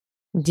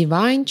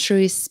Divine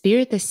Truth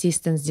Spirit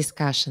Assistance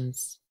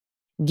Discussions,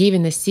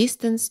 giving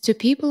assistance to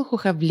people who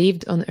have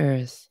lived on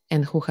earth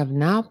and who have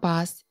now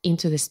passed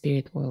into the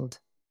spirit world.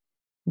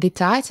 The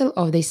title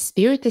of this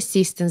Spirit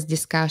Assistance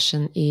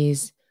discussion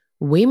is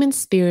Women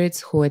Spirits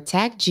Who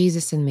Attack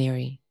Jesus and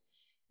Mary,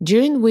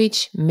 during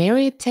which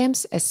Mary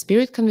attempts a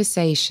spirit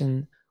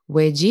conversation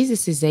where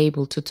Jesus is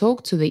able to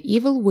talk to the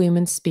evil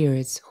women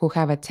spirits who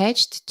have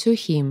attached to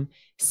him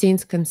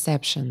since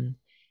conception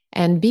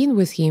and been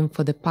with him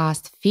for the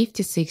past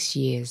 56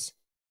 years.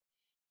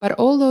 But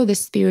although the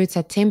spirits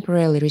are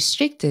temporarily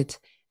restricted,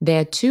 they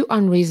are too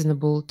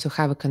unreasonable to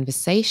have a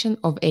conversation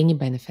of any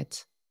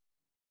benefit.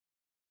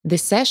 The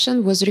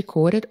session was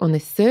recorded on the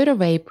 3rd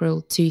of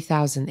April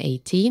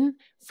 2018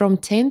 from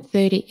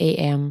 10:30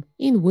 a.m.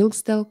 in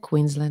Wilkesdale,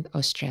 Queensland,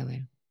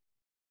 Australia.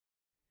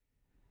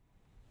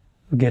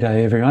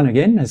 G'day everyone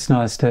again. It's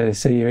nice to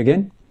see you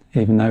again,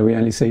 even though we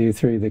only see you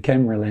through the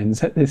camera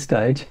lens at this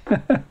stage.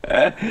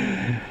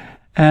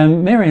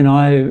 Mary and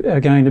I are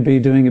going to be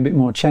doing a bit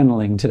more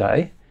channeling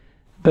today,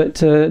 but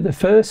the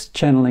first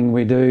channeling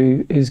we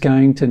do is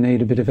going to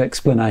need a bit of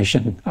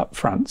explanation up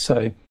front.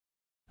 So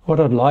what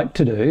I'd like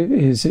to do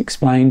is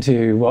explain to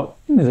you what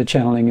the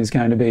channeling is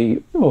going to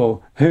be,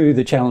 or who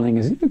the channeling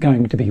is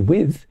going to be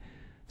with,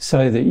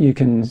 so that you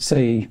can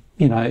see,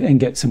 and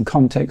get some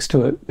context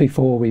to it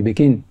before we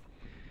begin.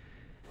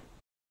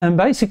 And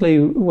basically,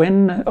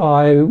 when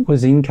I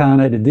was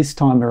incarnated this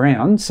time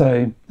around,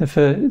 so the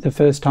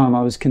first time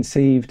I was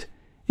conceived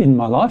in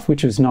my life,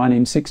 which was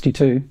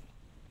 1962,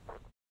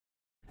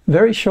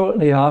 very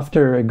shortly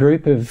after, a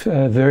group of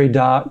very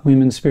dark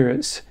women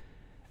spirits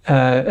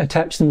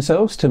attached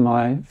themselves to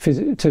my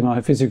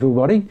physical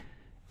body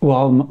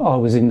while I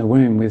was in the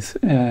womb,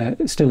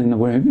 still in the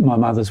womb, my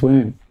mother's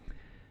womb.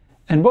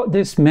 And what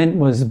this meant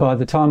was, by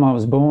the time I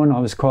was born, I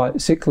was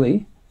quite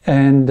sickly,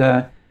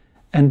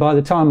 and by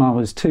the time I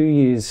was 2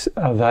 years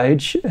of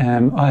age,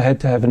 I had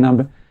to have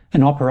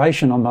an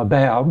operation on my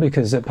bowel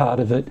because a part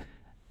of it,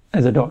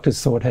 the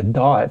doctors thought, had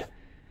died.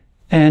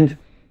 And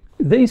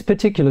these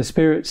particular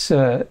spirits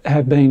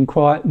have been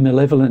quite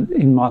malevolent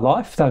in my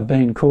life. They've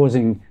been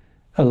causing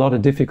a lot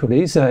of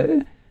difficulties.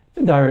 They're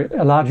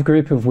a large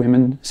group of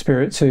women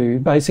spirits who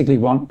basically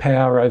want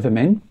power over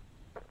men.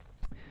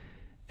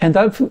 And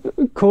they've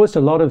caused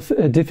a lot of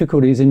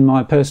difficulties in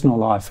my personal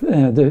life.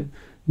 The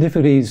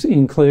difficulties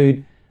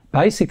include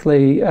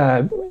basically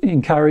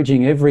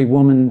encouraging every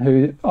woman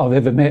who I've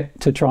ever met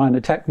to try and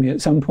attack me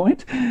at some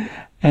point.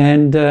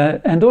 And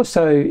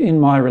also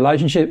in my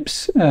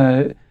relationships,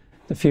 the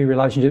few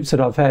relationships that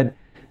I've had,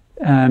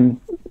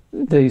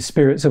 these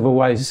spirits have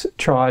always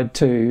tried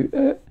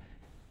to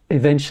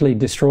eventually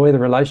destroy the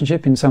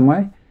relationship in some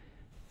way,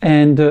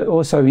 and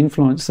also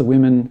influence the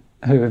women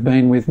who have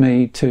been with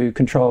me to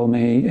control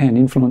me and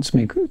influence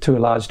me to a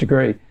large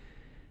degree.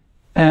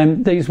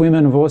 And these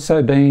women have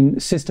also been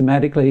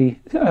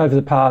systematically, over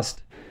the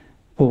past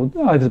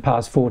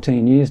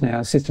 14 years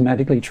now,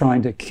 systematically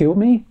trying to kill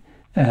me,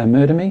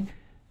 murder me.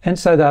 And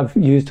so they've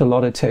used a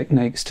lot of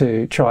techniques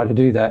to try to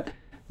do that,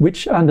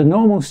 which under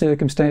normal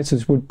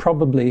circumstances would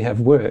probably have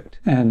worked.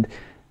 And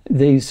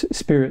these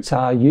spirits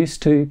are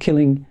used to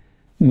killing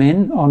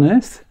men on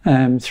earth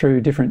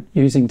through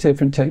using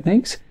different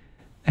techniques.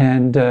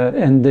 And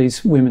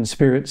these women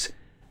spirits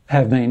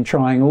have been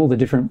trying all the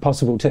different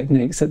possible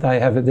techniques that they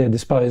have at their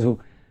disposal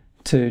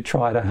to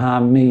try to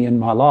harm me in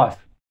my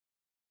life.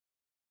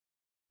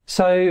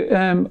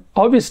 So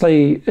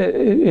obviously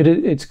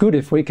it's good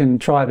if we can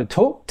try to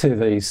talk to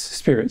these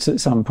spirits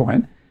at some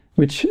point,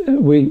 which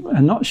we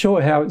are not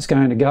sure how it's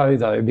going to go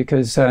though,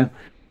 because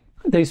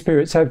these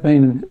spirits have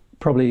been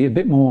probably a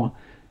bit more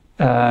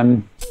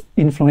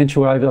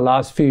influential over the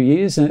last few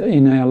years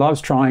in our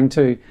lives,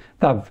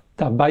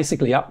 they've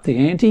basically upped the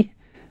ante,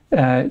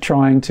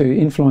 trying to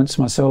influence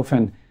myself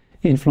and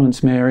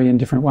influence Mary in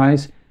different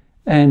ways.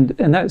 And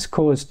that's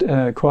caused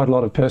quite a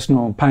lot of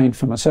personal pain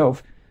for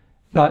myself.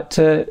 But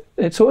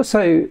it's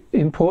also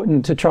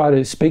important to try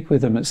to speak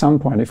with them at some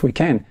point if we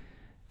can.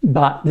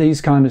 But these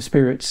kind of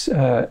spirits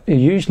are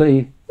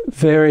usually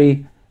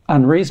very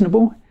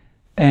unreasonable,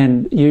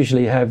 and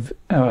usually have,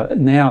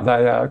 now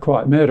they are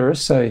quite murderous,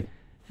 so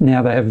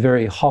now they have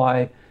very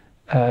high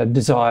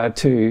desire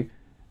to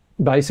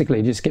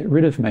basically just get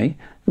rid of me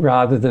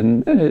rather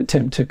than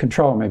attempt to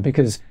control me,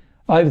 because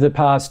over the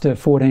past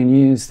 14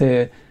 years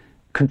their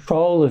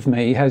control of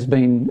me has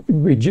been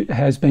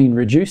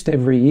reduced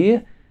every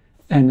year,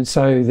 and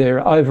so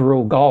their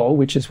overall goal,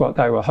 which is what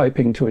they were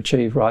hoping to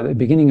achieve right at the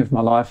beginning of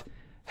my life,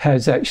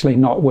 has actually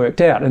not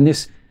worked out. And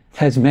this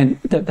has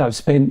meant that they've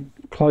spent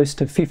close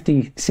to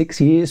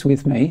 56 years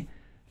with me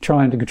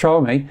trying to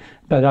control me,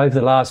 but over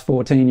the last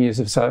 14 years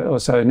or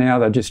so now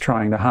they're just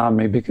trying to harm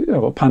me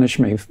or punish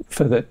me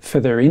for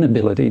their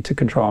inability to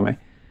control me.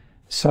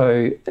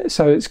 So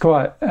it's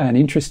quite an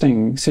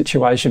interesting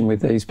situation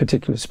with these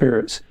particular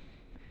spirits.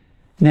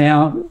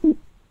 Now,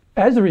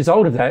 as a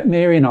result of that,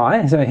 Mary and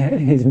I, so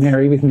here's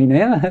Mary with me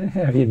now.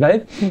 How are you,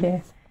 babe?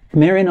 Yes.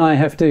 Mary and I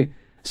have to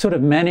sort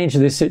of manage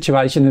this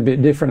situation a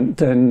bit different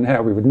than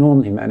how we would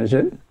normally manage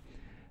it.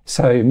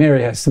 So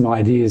Mary has some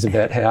ideas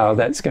about how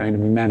that's going to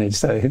be managed,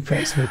 so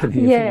perhaps we can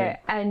hear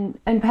from you.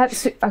 And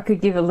perhaps I could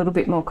give a little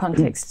bit more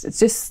context. It's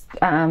just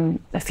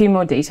a few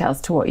more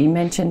details to what you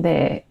mentioned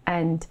there.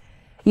 And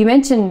you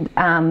mentioned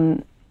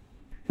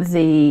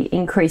the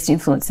increased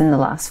influence in the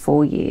last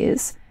 4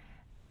 years.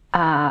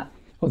 Well,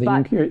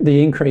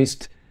 the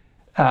increased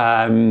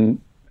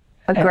aggression.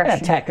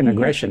 Attack and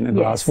aggression in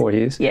the last 4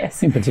 years,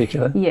 yes, in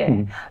particular.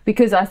 Yeah,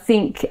 because I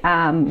think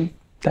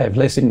they have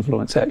less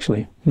influence,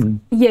 actually.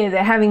 Yeah,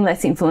 they're having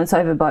less influence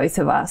over both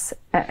of us,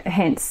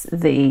 hence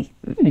the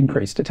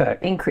increased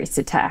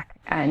attack.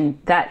 And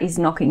that is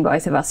knocking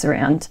both of us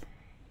around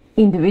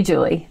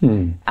individually,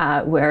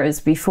 whereas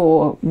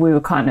before we were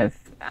kind of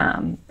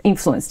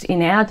influenced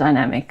in our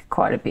dynamic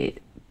quite a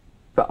bit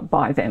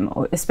by them,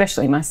 or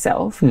especially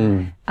myself.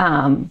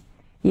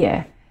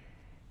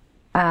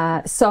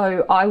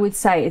 So I would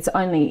say it's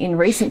only in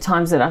recent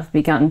times that I've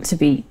begun to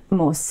be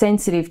more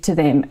sensitive to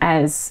them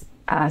as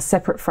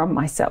separate from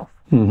myself.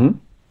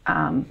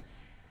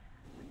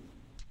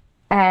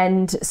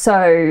 And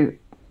so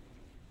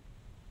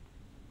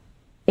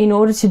in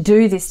order to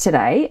do this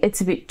today,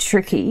 it's a bit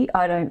tricky.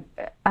 I don't,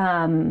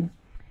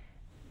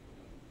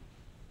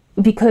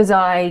 because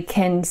I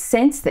can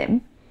sense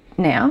them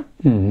now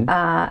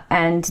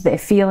and their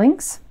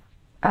feelings.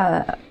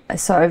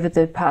 So over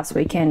the past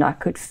weekend, I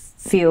could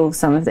feel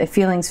some of their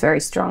feelings very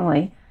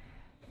strongly,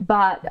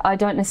 but I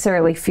don't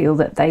necessarily feel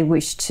that they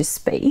wish to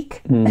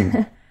speak.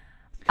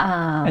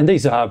 And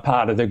these are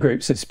part of the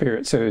groups of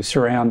spirits who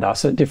surround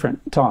us at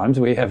different times.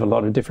 We have a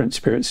lot of different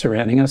spirits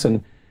surrounding us,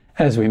 and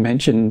as we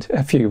mentioned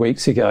a few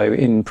weeks ago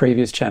in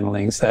previous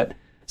channelings, that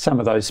some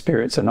of those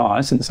spirits are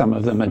nice and some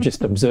of them are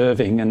just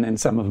observing, and then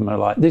some of them are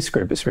like this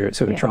group of spirits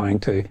who are trying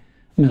to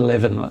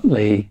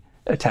malevolently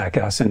attack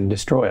us and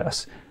destroy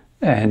us.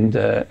 And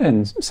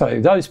so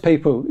those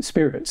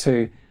spirits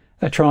who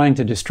are trying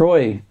to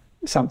destroy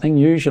something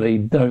usually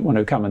don't want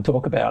to come and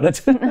talk about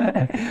it,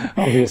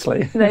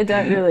 obviously. They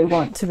don't really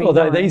want to be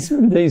Although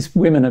known. these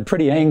women are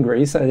pretty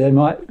angry, so they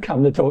might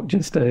come to talk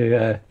just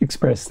to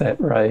express that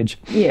rage.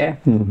 Yeah.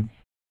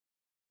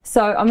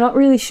 So I'm not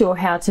really sure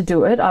how to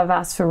do it. I've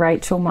asked for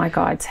Rachel, my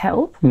guide's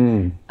help.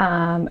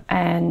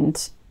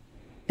 And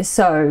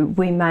so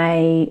we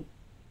may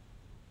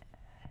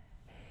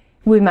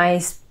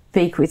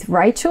speak with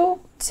Rachel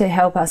to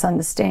help us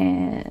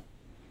understand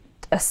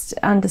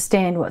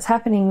what's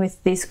happening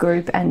with this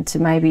group, and to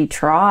maybe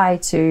try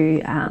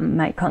to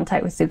make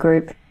contact with the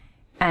group.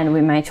 And we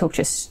may talk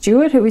to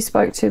Stuart, who we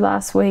spoke to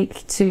last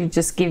week, to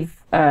just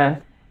give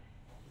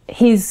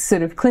his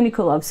sort of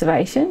clinical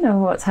observation of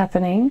what's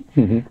happening.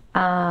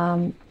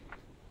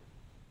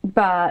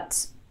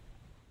 But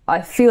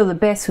I feel the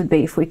best would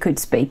be if we could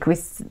speak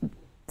with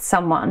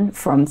someone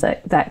from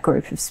that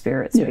group of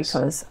spirits,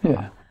 because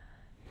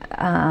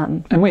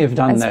and we have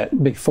done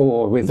that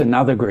before with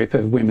another group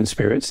of women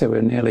spirits. There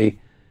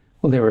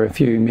were a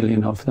few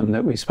million of them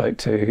that we spoke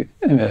to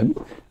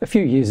a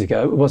few years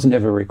ago. It wasn't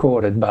ever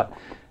recorded, but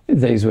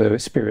these were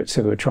spirits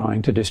who were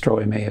trying to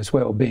destroy me as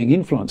well, being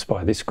influenced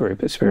by this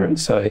group of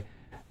spirits. So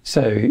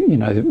you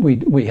know,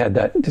 we had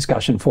that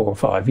discussion 4 or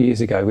 5 years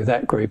ago with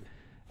that group,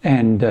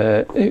 and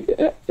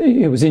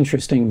it was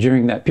interesting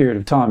during that period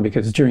of time,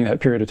 because during that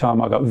period of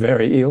time I got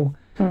very ill.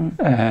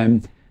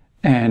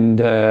 And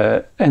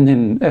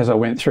then as I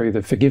went through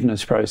the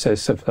forgiveness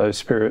process of those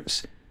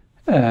spirits,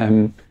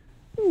 they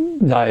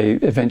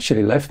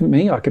eventually left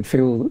me. I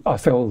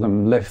felt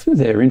them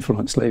their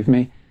influence leave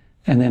me.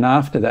 And then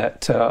after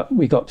that,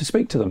 we got to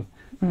speak to them.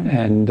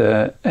 And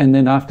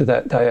then after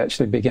that, they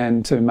actually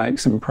began to make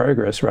some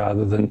progress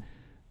rather than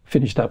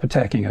finished up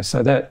attacking us.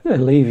 So that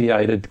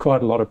alleviated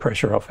quite a lot of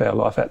pressure off our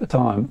life at the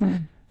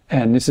time.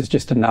 And this is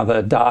just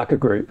another darker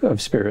group of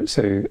spirits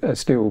who are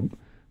still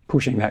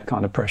pushing that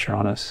kind of pressure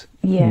on us.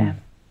 Yeah.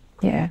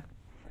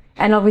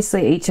 And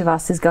obviously each of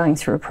us is going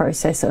through a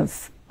process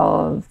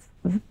of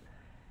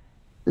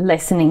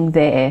lessening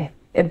their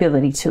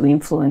ability to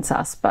influence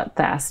us, but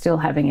they are still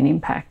having an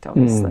impact,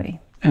 obviously.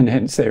 And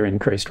hence their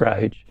increased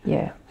rage.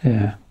 Yeah.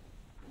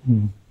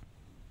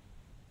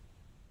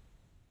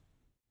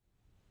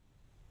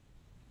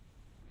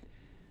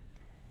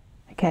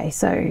 Okay,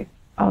 so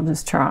I'll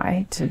just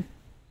try to...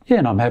 Yeah,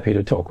 and I'm happy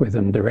to talk with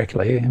them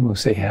directly, and we'll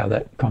see how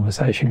that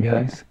conversation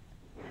goes.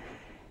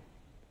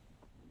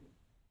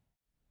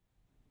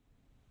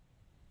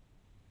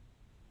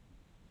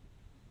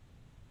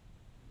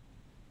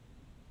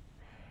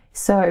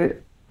 So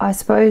I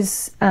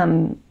suppose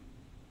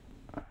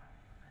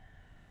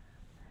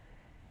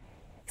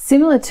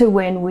similar to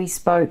when we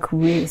spoke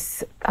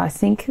with, I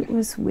think it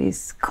was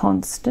with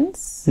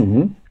Constance,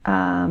 or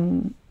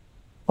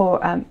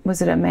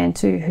was it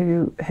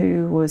Amantu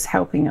who was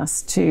helping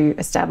us to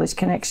establish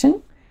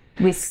connection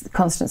with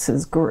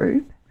Constance's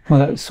group? Well,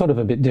 that's sort of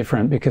a bit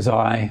different, because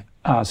I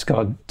asked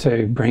God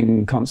to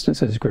bring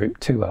Constance's group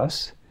to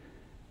us,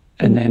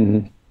 and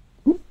then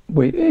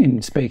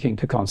in speaking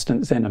to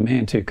Constance, then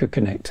Amantu could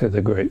connect to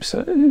the group.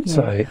 So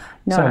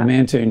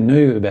Amantu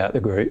knew about the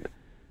group,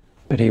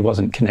 but he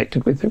wasn't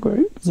connected with the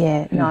group.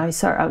 No,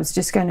 sorry, I was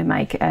just going to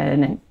make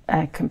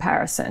a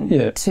comparison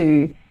Yeah.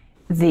 to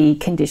the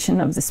condition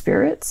of the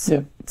spirits.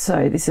 Yeah.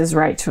 So this is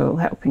Rachel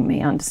helping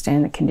me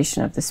understand the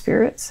condition of the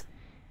spirits,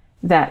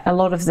 that a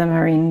lot of them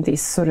are in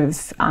this sort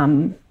of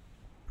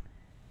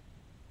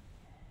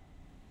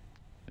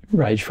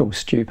rageful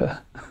stupor,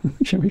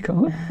 should we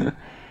call it?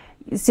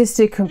 it's just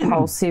a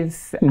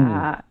compulsive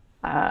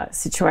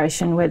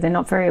situation where they're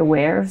not very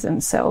aware of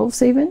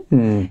themselves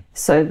even.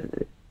 So,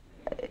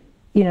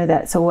 you know,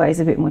 that's always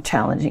a bit more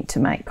challenging to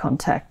make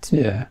contact.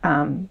 Yeah.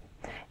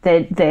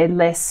 They're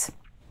less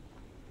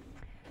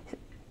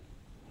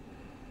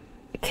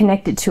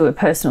connected to a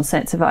personal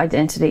sense of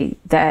identity.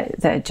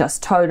 They're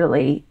just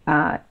totally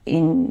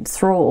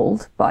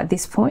enthralled by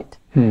this point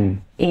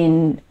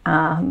in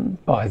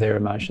By their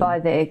emotion. by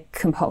their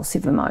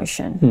compulsive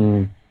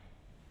emotion.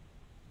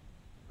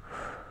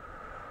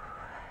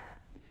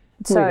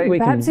 So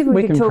perhaps if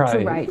we could talk to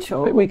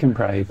Rachel. We can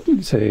pray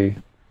to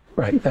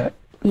break that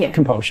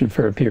compulsion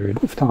for a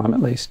period of time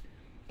at least.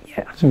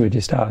 Yeah. So we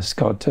just ask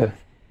God to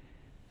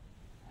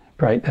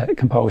break that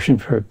compulsion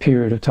for a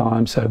period of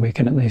time so we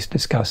can at least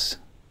discuss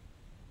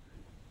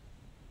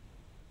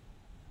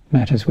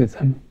matters with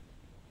them.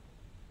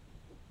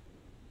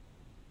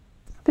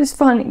 I just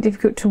find it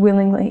difficult to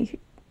willingly.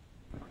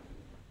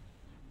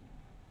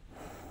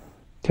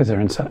 Because they're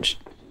in such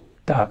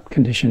dark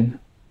condition.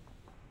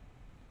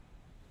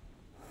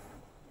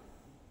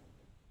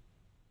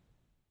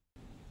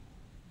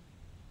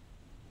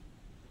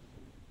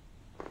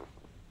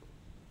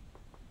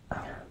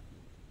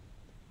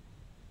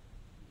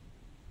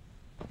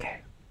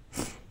 Okay.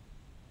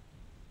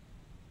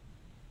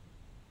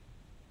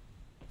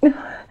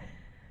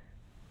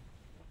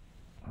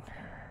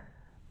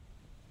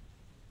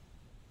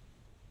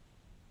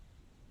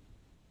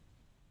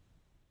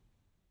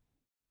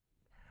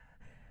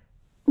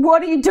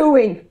 What are you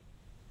doing?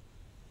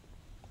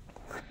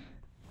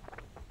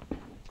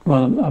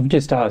 Well, I've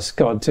just asked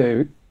God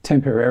to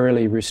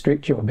temporarily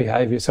restrict your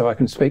behaviour so I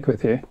can speak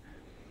with you.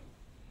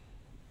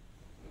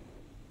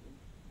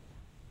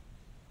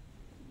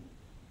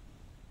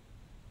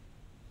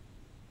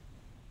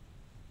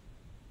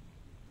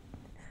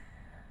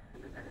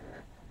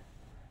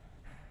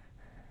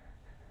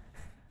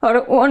 I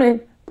don't want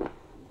to.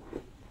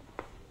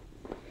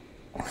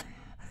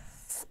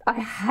 I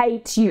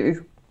hate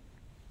you.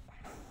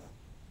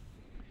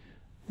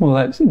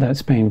 Well,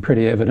 that's been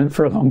pretty evident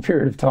for a long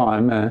period of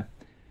time.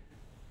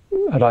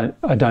 I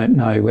don't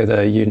know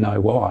whether you know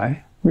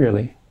why,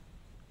 really.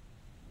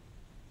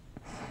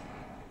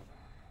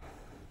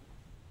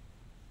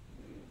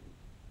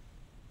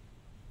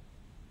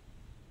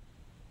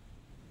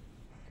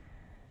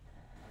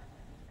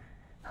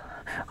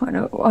 I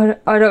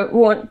don't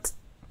want.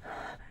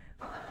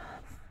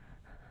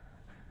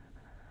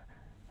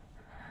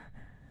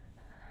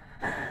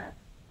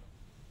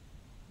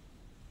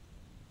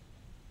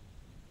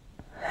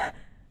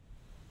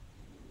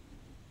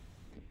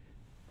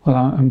 Well,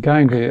 I'm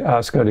going to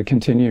ask her to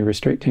continue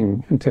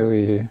restricting until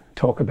you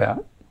talk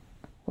about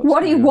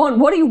What do you want?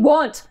 What do you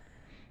want?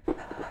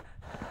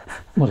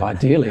 Well,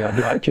 ideally, I'd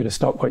like you to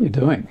stop what you're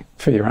doing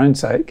for your own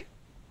sake,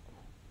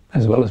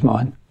 as well as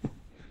mine.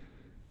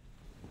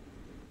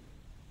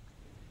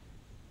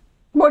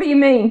 What do you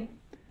mean?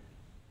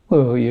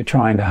 Well, you're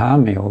trying to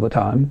harm me all the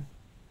time.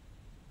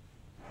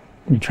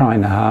 You're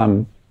trying to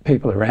harm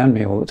people around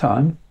me all the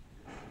time,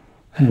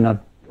 and I'd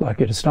like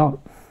you to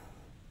stop.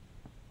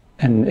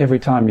 And every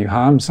time you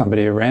harm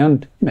somebody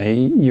around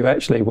me, you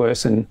actually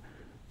worsen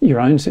your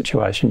own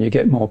situation. You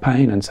get more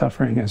pain and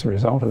suffering as a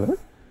result of it.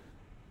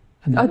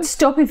 And I'd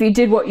stop if you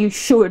did what you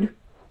should.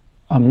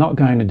 I'm not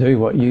going to do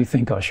what you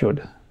think I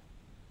should.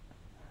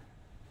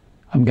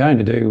 I'm going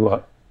to do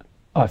what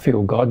I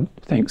feel God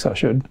thinks I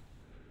should.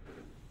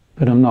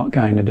 But I'm not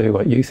going to do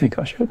what you think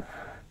I should.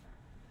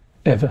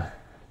 Ever.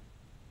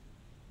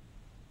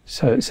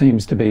 So it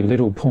seems to be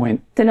little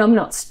point. Then I'm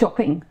not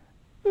stopping.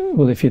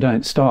 Well, if you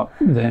don't stop,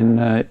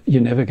 then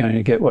you're never going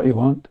to get what you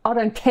want. I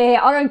don't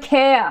care. I don't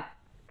care.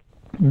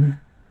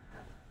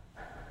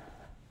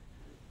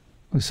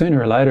 Well,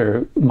 sooner or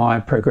later, my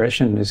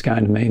progression is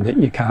going to mean that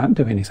you can't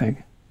do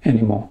anything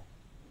anymore.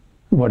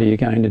 What are you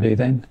going to do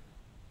then?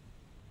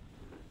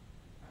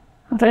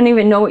 I don't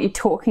even know what you're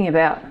talking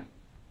about.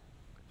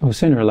 Well,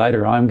 sooner or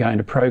later, I'm going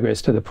to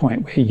progress to the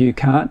point where you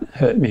can't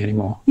hurt me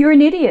anymore. You're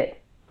an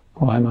idiot.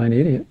 Why am I an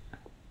idiot?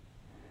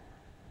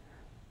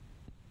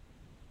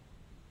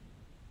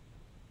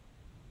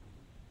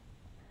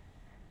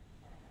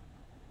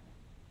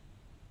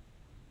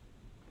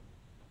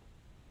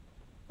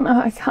 No,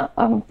 I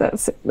can't.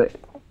 That's it.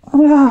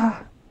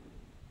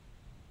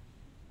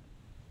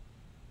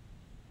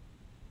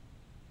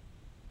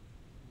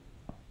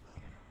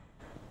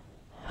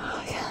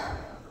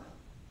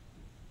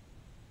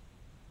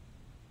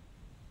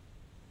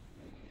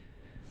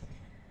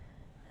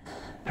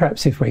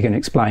 Perhaps if we can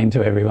explain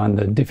to everyone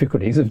the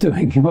difficulties of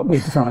doing what we're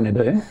trying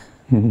to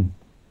do.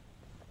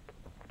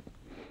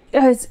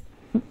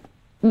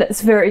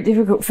 That's very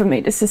difficult for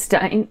me to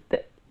sustain.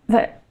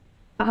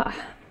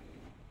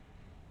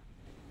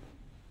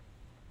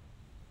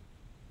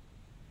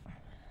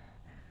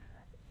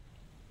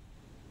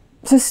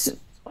 just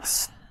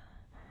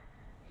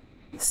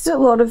a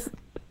lot of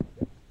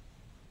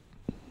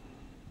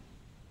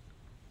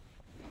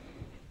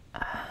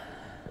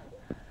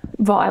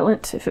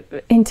violent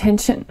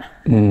intention.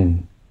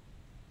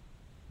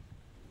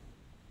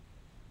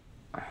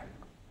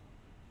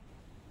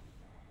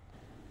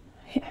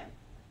 Yeah,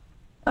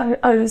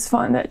 I just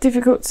find that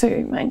difficult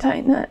to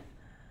maintain that,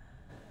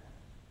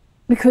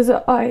 because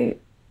there's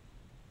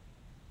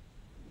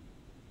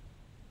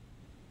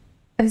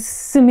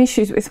some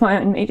issues with my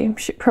own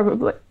mediumship,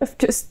 probably, of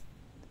just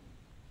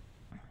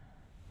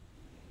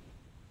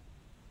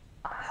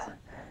I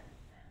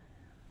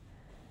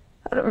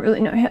don't really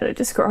know how to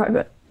describe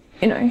it,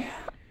 you know.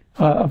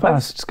 I've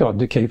asked Scott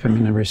to keep him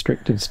in a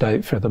restricted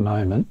state for the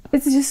moment.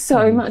 It's just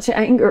so much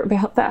anger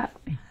about that.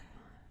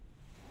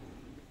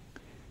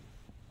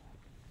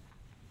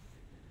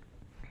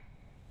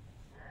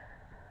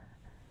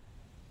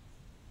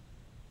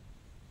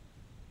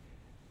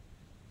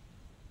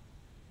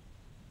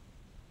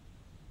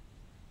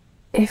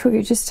 If we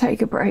could just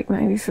take a break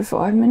maybe for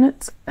 5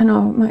 minutes, and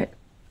we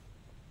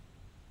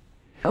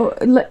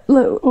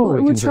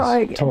can try just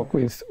again. talk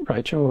with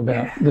Rachel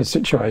about the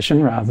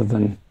situation rather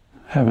than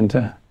having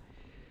to...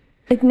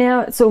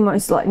 Now it's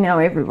almost like now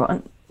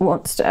everyone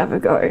wants to have a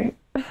go.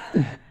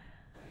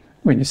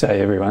 When you say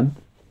everyone?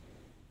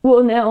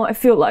 Well, now I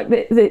feel like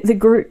the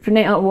group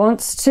now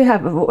wants to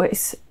have a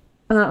voice,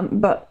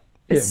 but...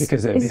 Yeah,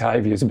 because their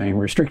behaviour is being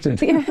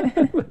restricted.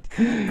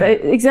 Yeah,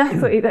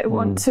 exactly. They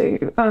want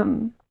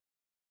to...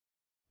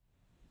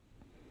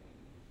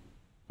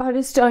 I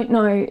just don't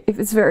know if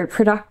it's very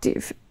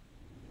productive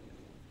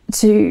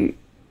to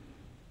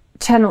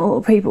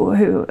channel people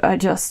who are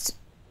just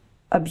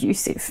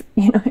abusive,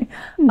 you know.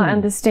 I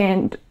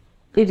understand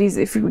it is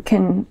if we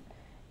can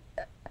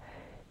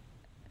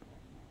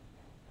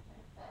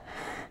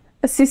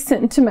assist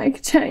them to make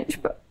a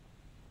change, but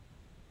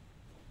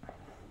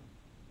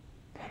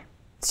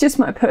it's just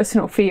my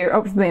personal fear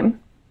of them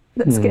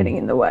that's getting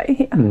in the way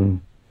here.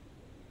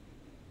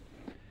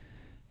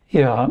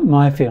 Yeah,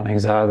 my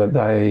feelings are that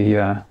they,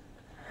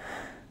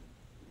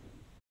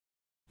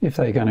 if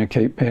they're going to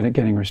keep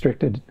getting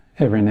restricted,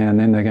 every now and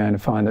then they're going to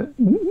find it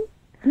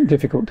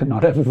difficult to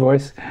not have a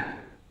voice.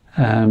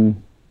 But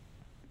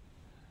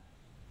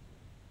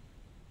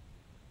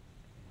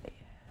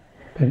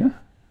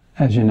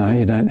as you know,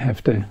 you don't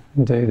have to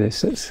do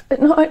this.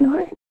 No, I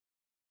know.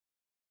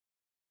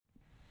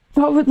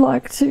 I would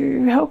like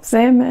to help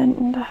them,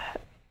 and I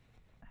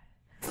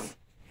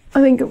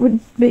think it would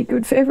be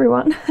good for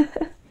everyone.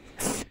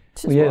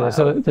 Well, yeah,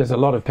 there's a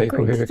lot of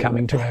people who are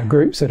coming to our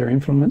groups that are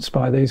influenced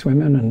by these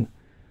women, and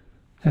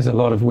there's a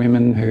lot of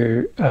women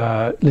who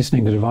are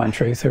listening to Divine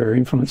Truth who are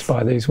influenced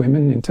by these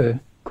women into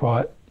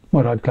quite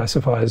what I'd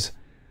classify as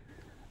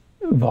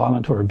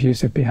violent or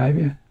abusive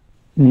behaviour.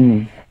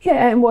 Yeah,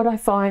 and what I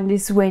find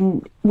is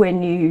when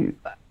you,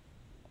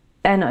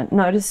 and I've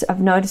noticed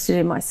it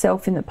in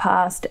myself in the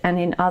past and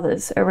in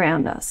others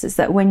around us, is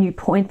that when you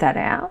point that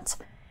out,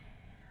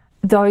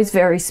 those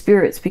very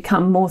spirits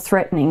become more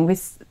threatening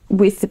with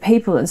the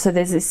people, and so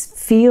there's this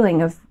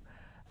feeling of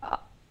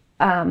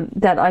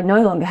that I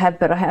no longer have,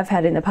 but I have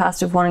had in the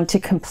past, of wanting to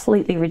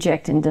completely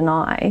reject and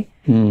deny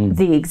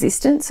the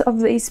existence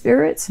of these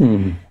spirits,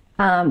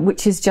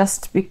 which is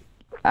just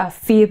a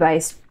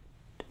fear-based,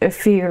 a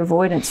fear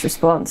avoidance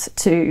response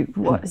to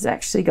what is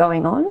actually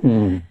going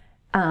on.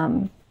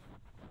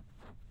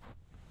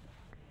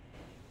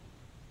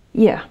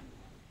 Yeah.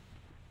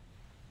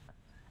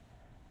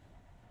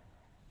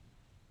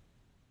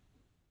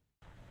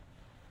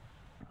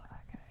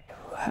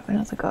 Have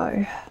another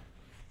go.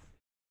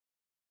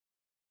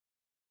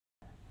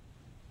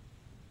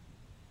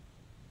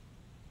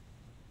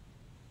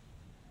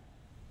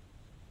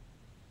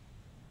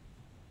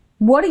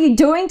 What are you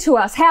doing to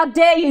us? How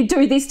dare you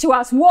do this to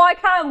us? Why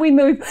can't we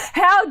move?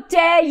 How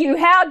dare you?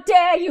 How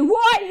dare you?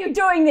 Why are you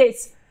doing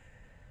this?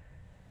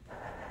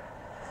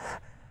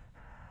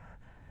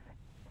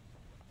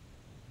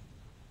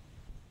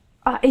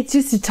 It's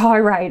just a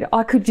tirade.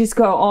 I could just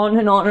go on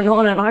and on and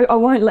on, and I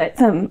won't let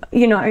them,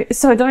 you know,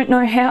 so I don't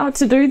know how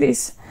to do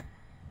this.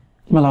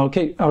 Well, I'll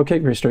keep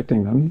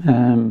restricting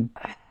them,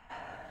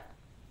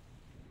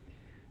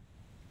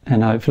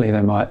 and hopefully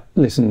they might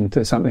listen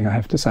to something I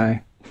have to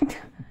say.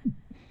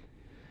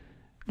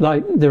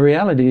 Like, the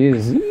reality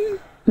is,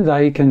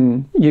 you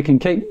can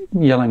keep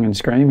yelling and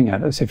screaming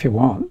at us if you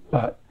want,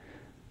 but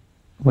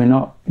we're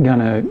not going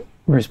to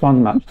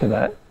respond much to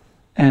that.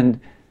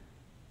 And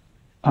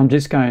I'm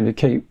just going to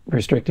keep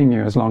restricting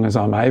you as long as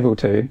I'm able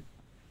to,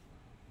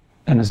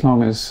 and as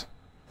long as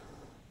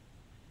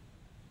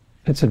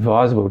it's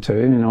advisable to,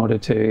 in order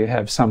to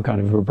have some kind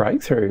of a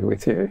breakthrough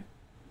with you.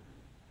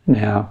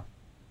 Now,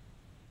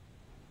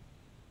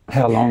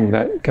 how long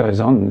that goes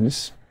on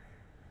is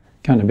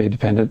going to be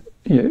dependent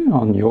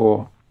on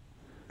your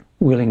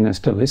willingness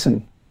to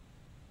listen.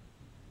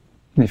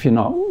 And if you're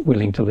not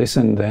willing to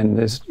listen, then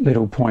there's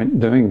little point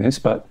doing this,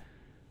 but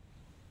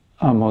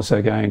I'm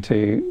also going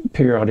to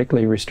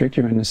periodically restrict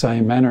you in the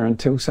same manner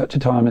until such a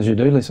time as you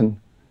do listen.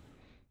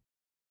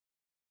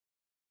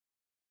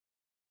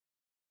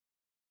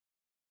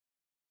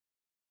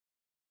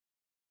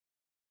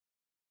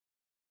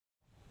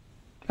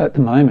 at the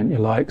moment you're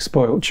like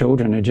spoiled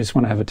children who just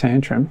want to have a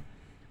tantrum,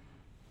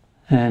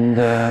 and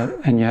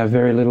you have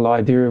very little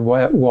idea of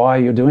why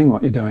you're doing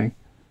what you're doing.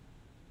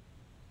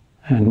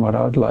 And what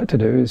I'd like to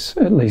do is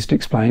at least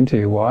explain to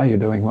you why you're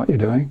doing what you're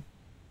doing,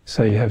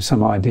 so you have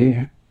some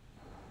idea.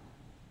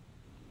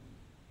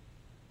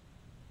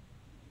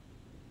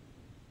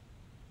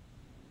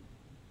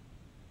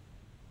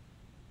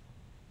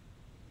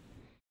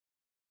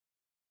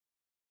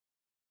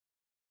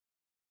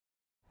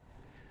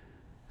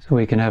 So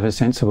we can have a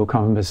sensible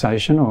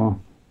conversation, or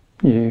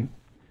you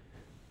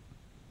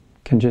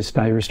can just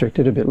stay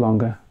restricted a bit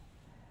longer.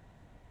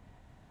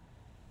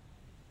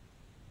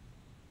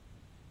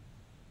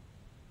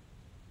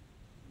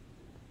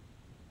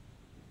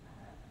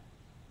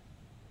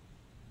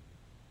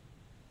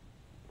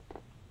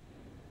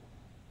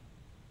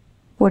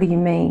 What do you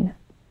mean?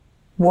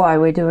 Why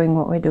we're doing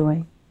what we're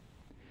doing?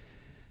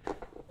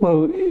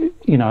 Well,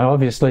 you know,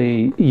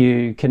 obviously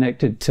you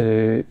connected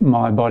to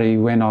my body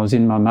when I was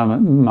in my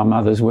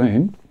mother's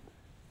womb,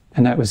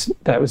 and that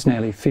was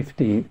nearly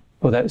 50,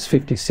 well, that's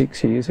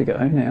 56 years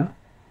ago now.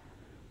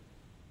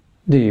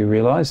 Do you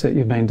realise that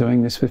you've been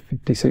doing this for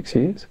 56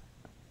 years?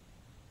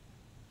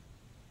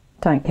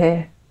 Don't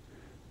care.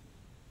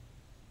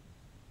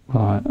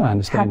 Well, I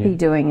understand. Happy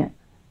doing it.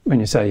 When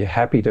you say you're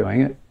happy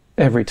doing it,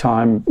 every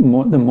time,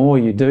 the more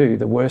you do,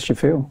 the worse you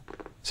feel.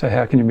 So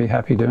how can you be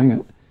happy doing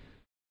it?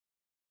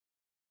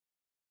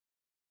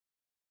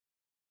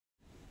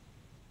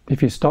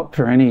 If you stop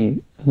for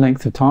any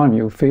length of time,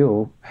 you'll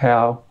feel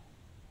how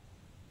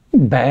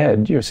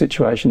bad your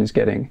situation is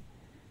getting.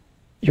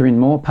 You're in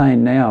more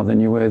pain now than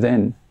you were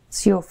then.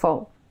 It's your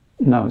fault.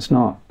 No, it's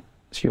not.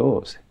 It's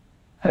yours,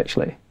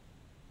 actually.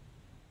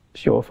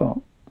 It's your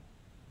fault.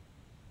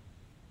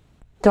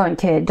 Don't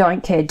care,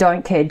 don't care,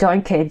 don't care,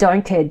 don't care,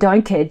 don't care,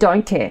 don't care,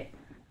 don't care,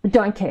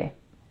 don't care.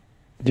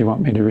 Do you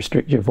want me to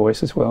restrict your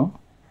voice as well?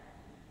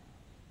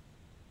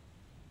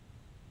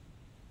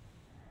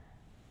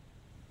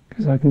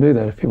 Because I can do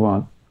that if you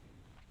want.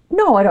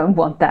 No, I don't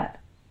want that.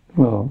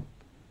 Well,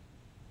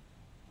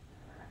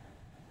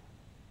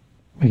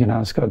 we can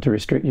ask God to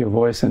restrict your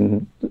voice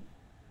and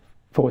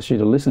force you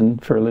to listen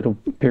for a little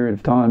period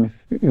of time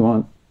if you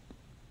want.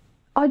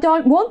 I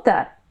don't want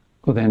that.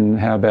 Well, then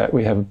how about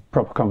we have a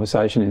proper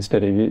conversation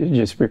instead of you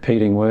just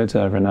repeating words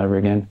over and over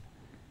again?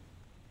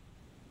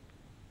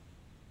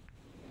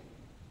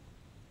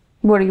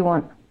 What do you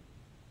want?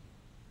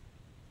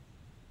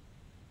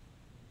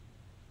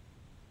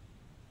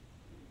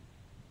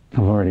 I've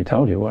already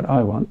told you what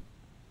I want.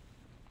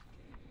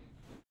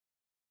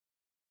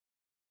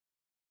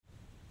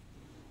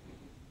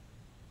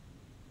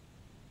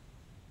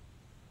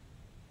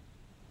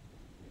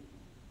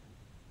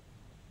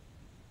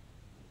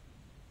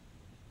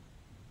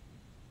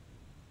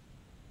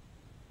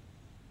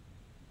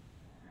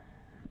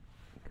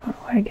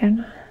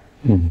 Again.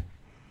 Mm-hmm.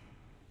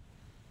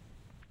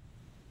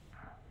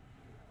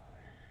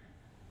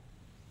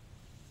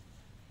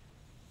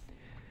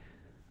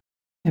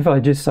 If I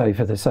just say,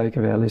 for the sake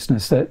of our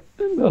listeners, that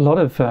a lot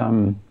of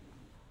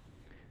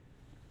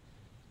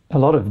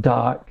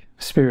dark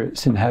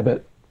spirits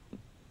inhabit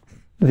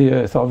the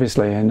earth,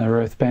 obviously, and they're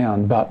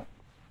earthbound, but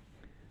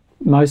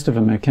most of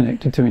them are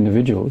connected to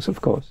individuals,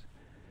 of course.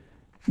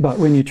 But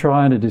when you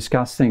try to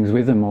discuss things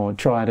with them or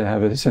try to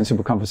have a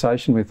sensible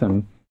conversation with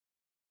them,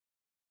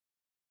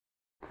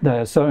 they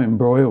are so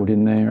embroiled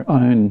in their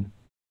own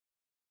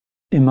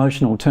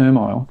emotional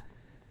turmoil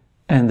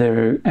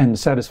and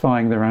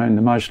satisfying their own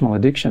emotional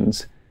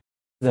addictions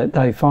that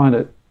they find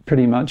it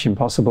pretty much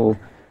impossible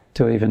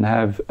to even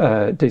have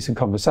a decent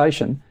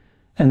conversation.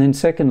 And then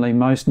secondly,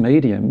 most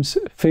mediums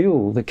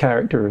feel the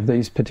character of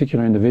these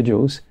particular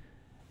individuals,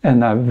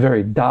 and they're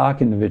very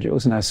dark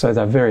individuals, and so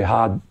they're very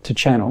hard to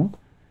channel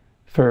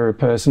for a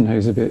person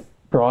who's a bit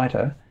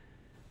brighter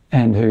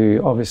and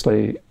who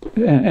obviously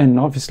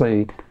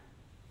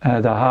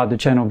they're hard to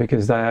channel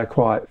because they are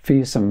quite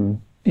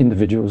fearsome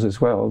individuals as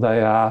well. They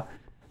are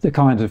the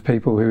kinds of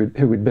people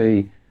who would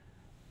be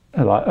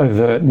like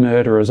overt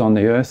murderers on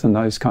the earth and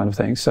those kind of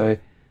things. So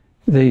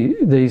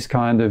these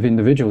kind of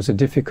individuals are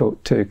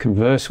difficult to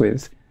converse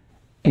with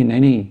in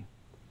any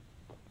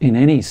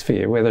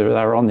sphere, whether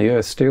they're on the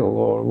earth still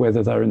or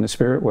whether they're in the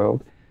spirit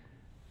world.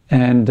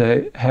 And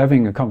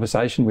having a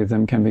conversation with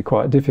them can be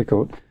quite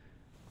difficult.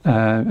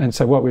 And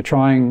so what we're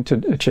trying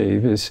to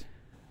achieve is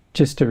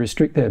just to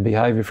restrict their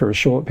behaviour for a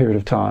short period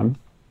of time,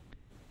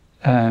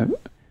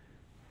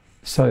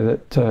 so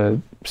that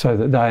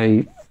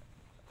they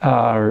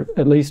are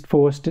at least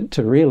forced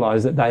to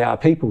realise that they are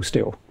people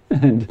still,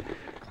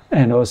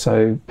 and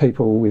also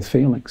people with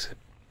feelings.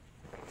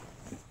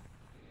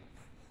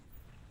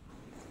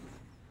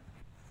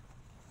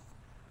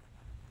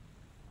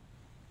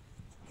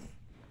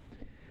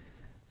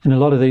 And a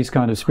lot of these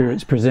kind of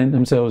spirits present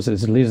themselves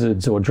as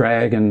lizards or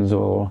dragons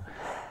or,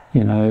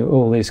 you know,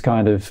 all this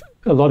kind of,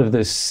 a lot of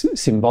this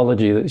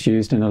symbology that's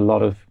used in a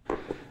lot of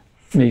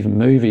even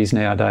movies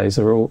nowadays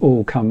are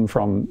all come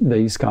from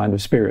these kind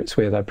of spirits,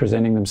 where they're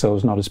presenting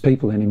themselves not as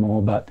people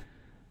anymore, but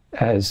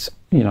as,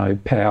 you know,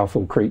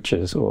 powerful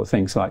creatures or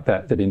things like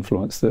that that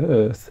influence the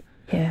earth.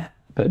 Yeah.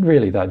 But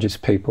really they're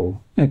just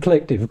people, a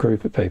collective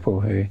group of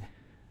people who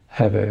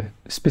have a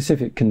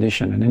specific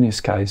condition. And in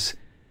this case,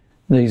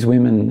 these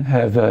women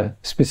have a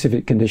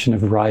specific condition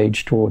of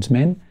rage towards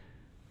men,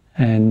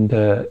 and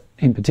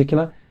in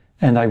particular,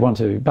 and they want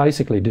to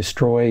basically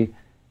destroy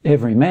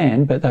every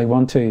man, but they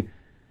want to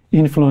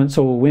influence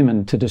all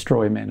women to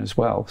destroy men as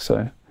well.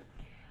 So,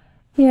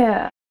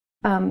 yeah.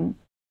 From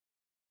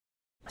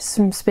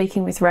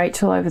speaking with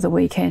Rachel over the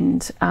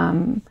weekend,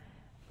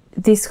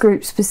 this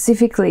group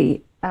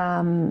specifically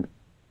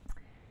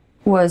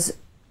was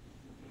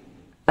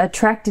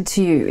attracted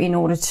to you in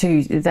order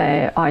to,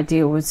 their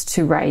ideal was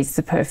to raise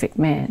the perfect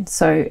man.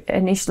 So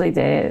initially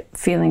their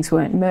feelings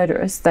weren't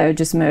murderous, they were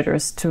just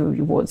murderous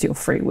towards your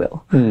free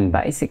will,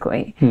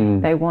 basically.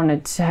 They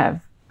wanted to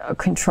have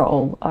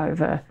control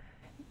over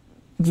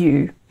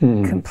you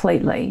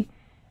completely.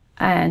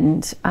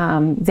 And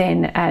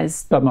then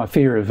as... But my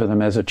fear of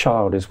them as a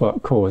child is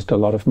what caused a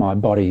lot of my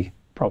body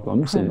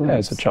problems.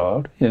 As a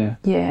child, yeah.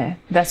 Yeah,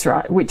 that's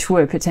right, which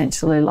were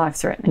potentially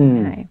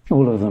life-threatening.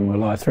 All of them were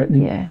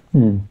life-threatening. Yeah.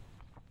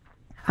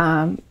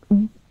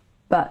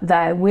 But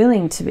they're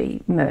willing to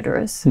be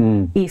murderous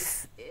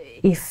if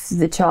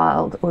the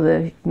child or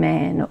the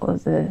man or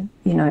the,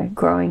 you know,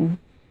 growing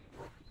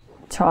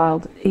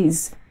child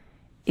is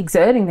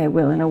exerting their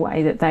will in a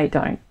way that they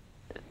don't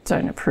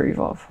approve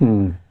of.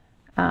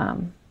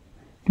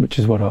 Which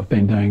is what I've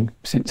been doing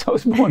since I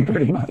was born,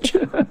 pretty much.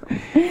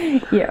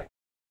 Yeah.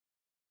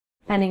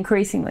 And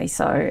increasingly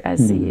so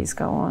as the years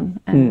go on.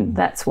 And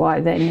that's why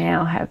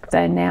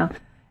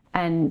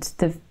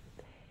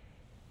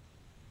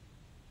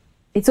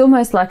it's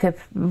almost like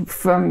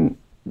from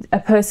a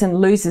person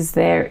loses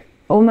their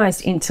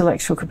almost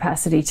intellectual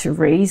capacity to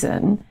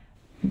reason,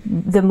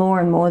 the more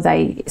and more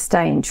they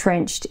stay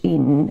entrenched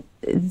in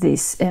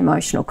this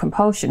emotional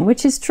compulsion,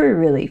 which is true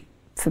really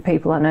for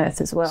people on earth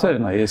as well.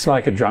 Certainly. It's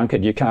like a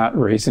drunkard. You can't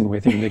reason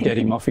with him to get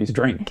him off his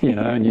drink, you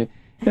know, and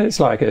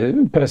it's like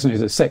a person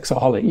who's a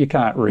sexaholic. You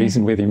can't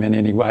reason with him in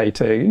any way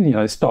to, you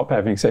know, stop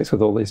having sex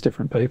with all these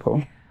different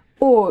people.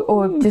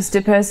 Or just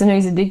a person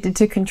who's addicted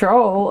to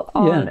control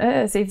on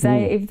earth. If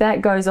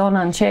that goes on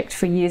unchecked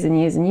for years and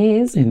years and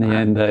years, in the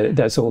end,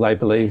 that's all they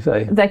believe.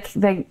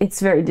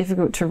 It's very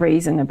difficult to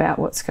reason about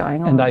what's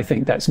going on. And they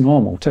think that's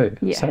normal too.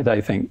 Yeah. So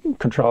they think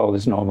control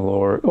is normal,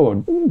 or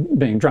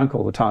being drunk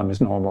all the time is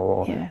normal,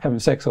 or having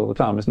sex all the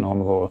time is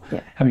normal, or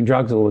having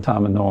drugs all the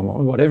time is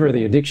normal. Whatever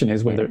the addiction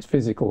is, whether it's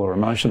physical or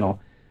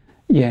emotional,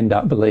 you end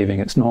up believing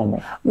it's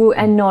normal. Well,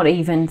 and not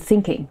even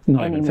thinking.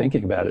 Even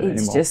thinking about it anymore.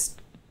 It's just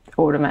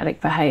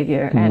automatic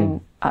behaviour,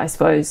 and I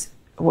suppose,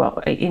 well,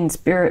 in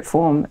spirit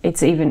form,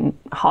 it's even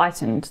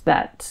heightened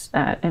that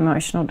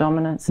emotional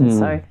dominance. And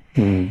so,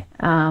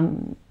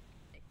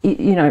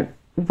 you know,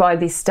 by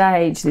this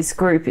stage, this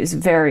group is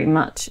very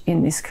much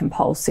in this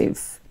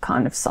compulsive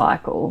kind of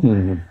cycle,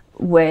 there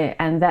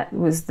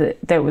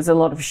was a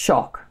lot of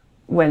shock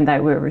when they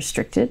were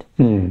restricted,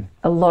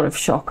 a lot of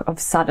shock of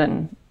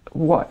sudden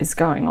what is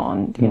going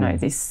on, you know,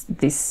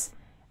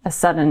 a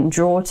sudden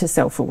draw to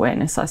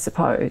self-awareness, I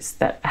suppose,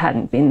 that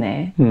hadn't been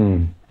there.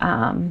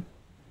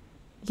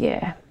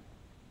 Yeah.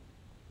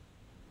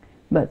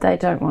 But they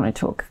don't want to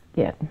talk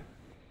yet.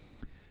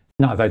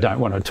 No, they don't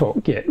want to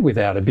talk yet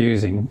without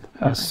abusing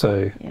us.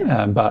 So,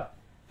 but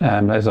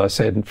as I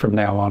said, from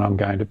now on, I'm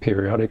going to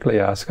periodically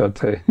ask God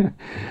to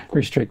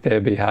restrict their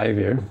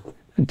behaviour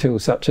until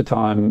such a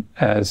time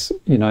as,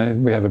 you know,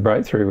 we have a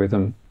breakthrough with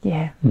them.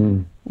 Yeah.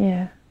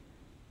 Yeah.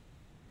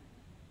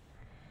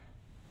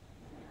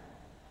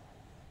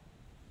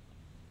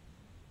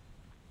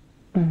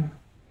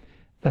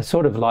 That's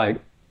sort of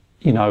like,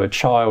 you know, a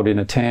child in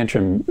a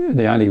tantrum.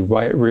 The only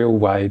real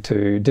way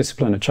to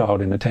discipline a child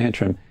in a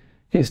tantrum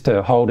is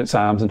to hold its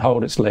arms and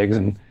hold its legs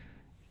and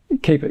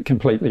keep it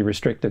completely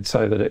restricted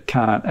so that it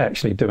can't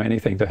actually do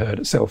anything to hurt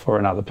itself or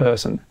another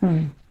person.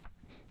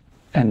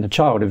 And the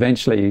child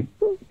eventually,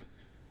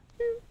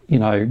 you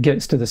know,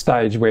 gets to the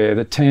stage where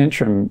the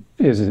tantrum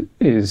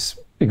is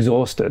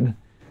exhausted,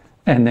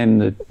 and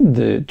then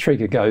the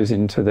trigger goes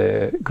into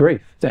their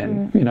grief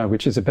then, you know,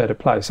 which is a better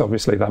place.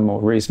 Obviously, they're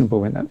more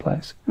reasonable in that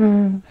place.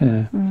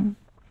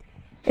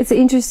 It's an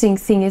interesting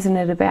thing, isn't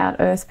it, about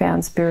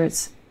earthbound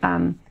spirits,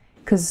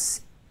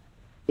 because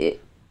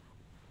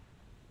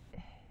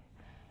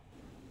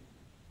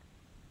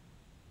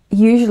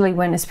usually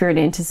when a spirit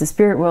enters the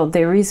spirit world,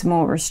 there is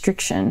more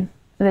restriction.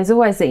 There's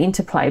always the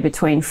interplay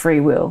between free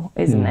will,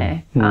 isn't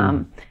there?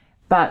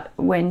 But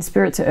when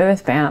spirits are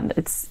earthbound,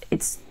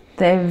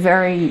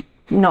 they're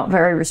not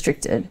very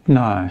restricted.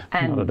 No,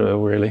 not at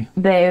all, really.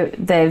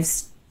 They've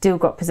still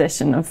got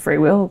possession of free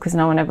will because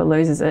no one ever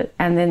loses it,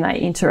 and then they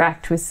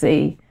interact with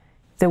the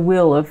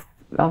will of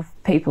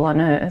people on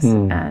earth.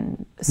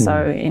 And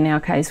so in our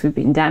case, we've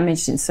been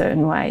damaged in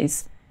certain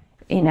ways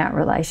in our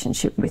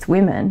relationship with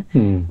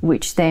women,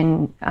 which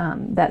then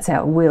that's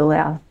our will,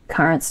 our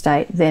current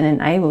state then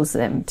enables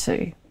them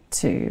to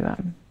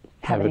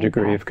have a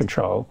degree of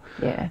control.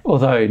 Yeah.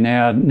 Although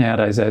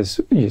nowadays, as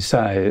you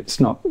say, it's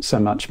not so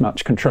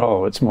much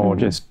control, it's more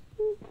just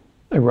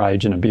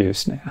rage and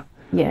abuse now.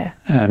 Yeah.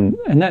 And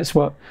that's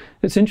what,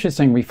 it's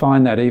interesting, we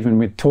find that even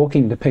with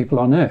talking to people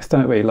on earth,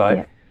 don't we?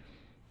 Like,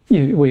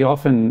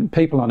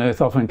 people on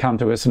earth often come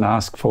to us and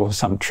ask for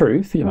some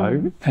truth, you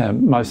know.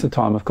 Most of the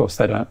time, of course,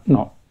 they don't,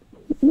 not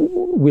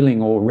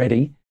willing or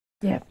ready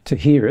to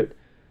hear it.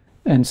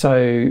 And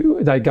so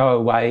they go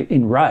away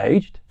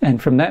enraged, and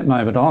from that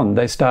moment on,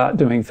 they start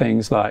doing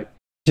things like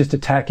just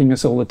attacking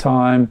us all the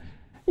time.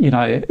 You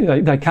know,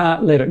 they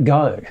can't let it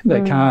go.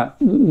 They can't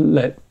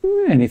let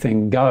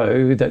anything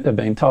go that they've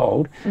been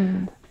told.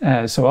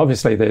 So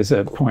obviously there's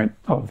a point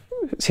of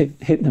it's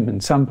hit them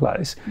in some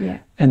place. Yeah.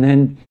 And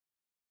then,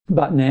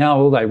 but now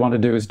all they want to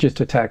do is just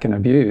attack and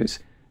abuse.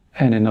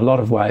 And in a lot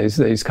of ways,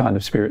 these kind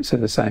of spirits are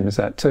the same as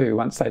that too,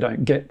 once they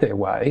don't get their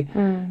way.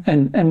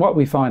 And what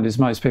we find is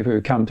most people who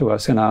come to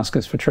us and ask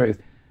us for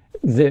truth,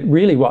 that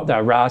really what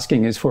they're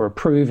asking is for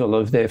approval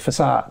of their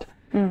facade.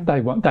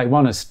 They want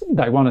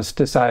us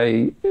to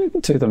say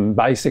to them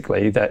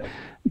basically that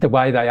the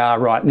way they are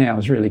right now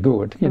is really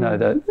good, you know,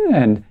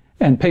 that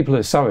and people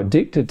are so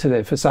addicted to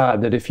their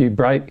facade that if you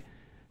break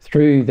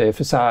through their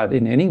facade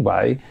in any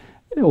way,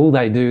 all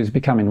they do is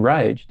become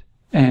enraged.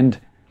 And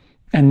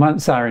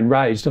once they're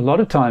enraged, a lot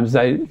of times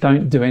they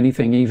don't do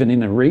anything even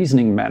in a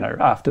reasoning manner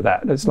after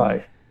that. It's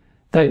like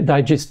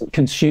they're just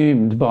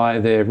consumed by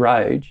their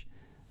rage,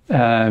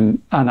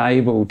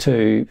 unable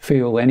to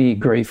feel any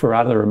grief or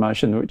other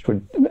emotion which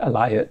would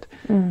allay it.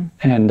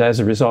 And as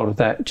a result of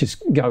that,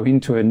 just go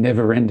into a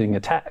never-ending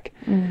attack.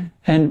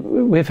 And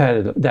we've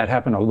had that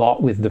happen a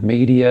lot with the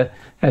media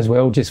as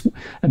well, just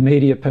a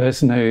media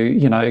person who,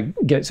 you know,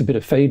 gets a bit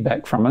of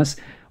feedback from us.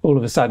 All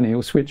of a sudden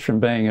he'll switch from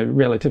being a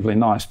relatively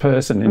nice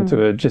person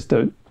into just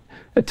a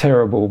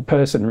terrible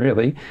person,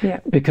 really,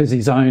 because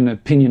his own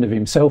opinion of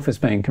himself is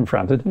being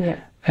confronted.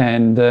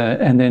 And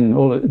then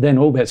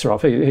all bets are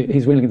off.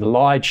 He's willing to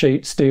lie,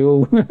 cheat,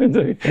 steal,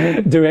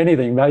 do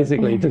anything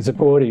basically to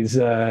support his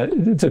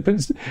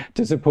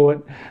to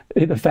support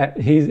the fact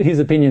his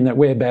opinion that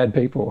we're bad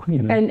people.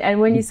 You know. And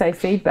when you say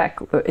feedback,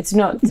 it's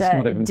not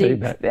even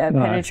deep,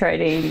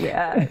 penetrating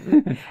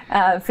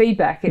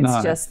feedback.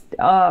 It's just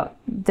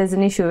there's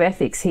an issue of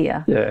ethics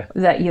here.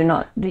 That you're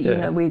not. You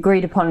know, we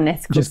agreed upon an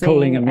ethical. Just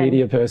calling a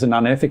media person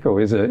unethical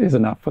is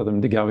enough for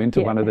them to go into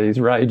one of these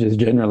rages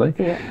generally.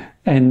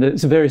 And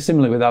it's very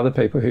similar with other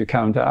people who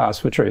come to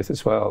ask for truth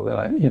as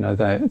well. You know,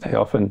 they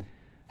often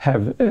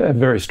have a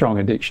very strong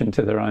addiction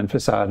to their own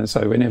facade, and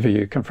so whenever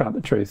you confront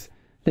the truth,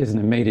 there's an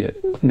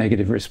immediate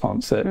negative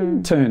response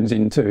that turns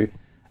into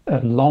a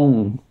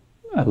long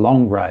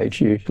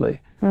rage usually.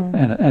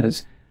 And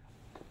it's,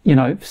 you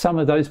know, some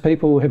of those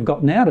people have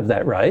gotten out of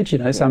that rage. You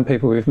know, some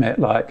people we've met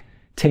like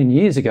 10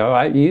 years ago,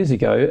 8 years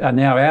ago, are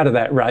now out of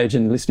that rage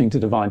and listening to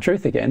divine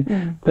truth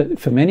again. But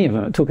for many of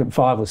them, it took them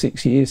 5 or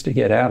 6 years to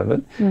get out of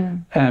it.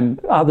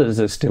 And others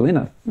are still in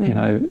it. You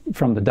know,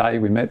 from the day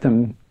we met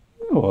them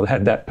or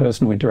had that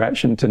personal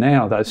interaction to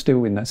now, they're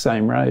still in the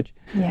same rage.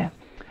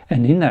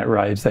 And in that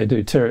rage, they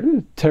do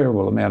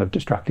terrible amount of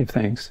destructive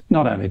things,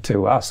 not only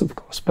to us, of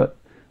course, but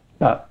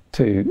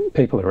to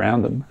people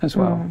around them as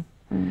well.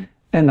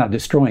 And they're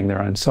destroying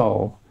their own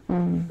soul.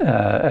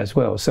 As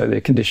well, so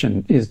their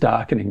condition is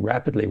darkening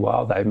rapidly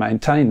while they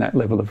maintain that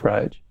level of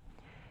rage.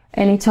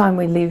 Anytime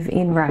we live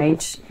in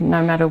rage,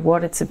 no matter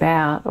what it's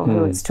about or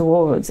who it's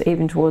towards,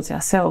 even towards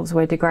ourselves,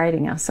 we're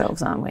degrading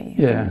ourselves, aren't we?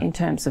 In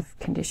terms of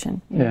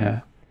condition.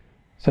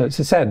 So it's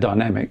a sad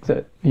dynamic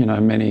that, you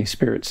know, many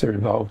spirits are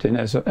involved in.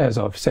 As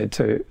I've said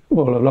to,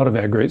 well, a lot of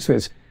our groups,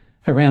 there's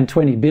around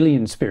 20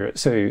 billion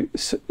spirits who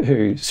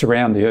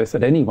surround the earth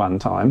at any one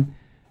time.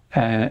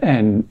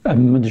 And a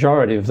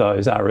majority of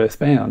those are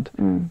earthbound.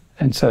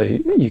 And so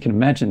you can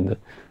imagine the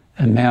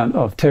amount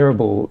of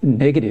terrible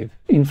negative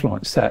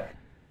influence that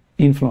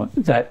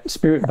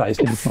spirit-based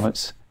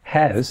influence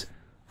has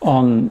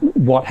on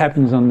what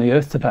happens on the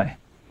earth today.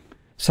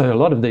 So a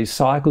lot of these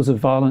cycles of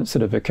violence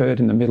that have occurred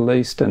in the Middle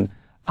East and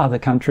other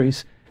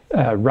countries,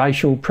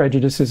 racial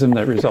prejudicism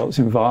that results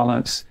in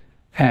violence,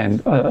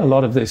 and a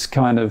lot of this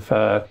kind of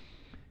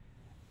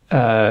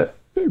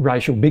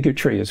racial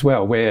bigotry as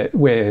well,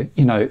 where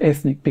you know,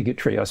 ethnic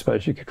bigotry, I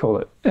suppose you could call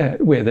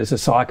it, where there's a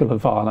cycle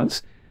of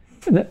violence,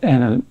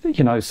 and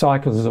you know,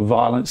 cycles of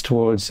violence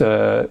towards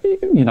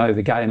you know,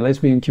 the gay and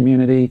lesbian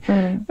community,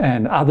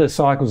 and other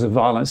cycles of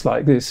violence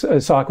like this,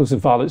 cycles of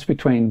violence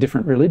between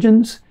different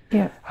religions,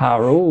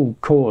 are all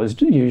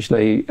caused,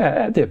 usually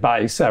at their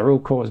base, are all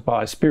caused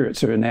by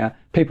spirits who are now,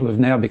 people who have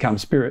now become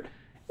spirit,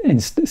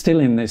 and still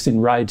in this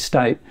enraged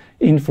state,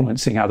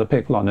 influencing other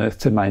people on earth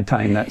to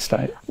maintain that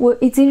state. Well,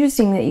 it's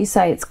interesting that you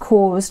say it's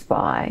caused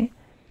by,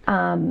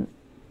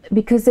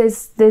 because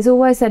there's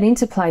always that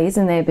interplay,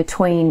 isn't there,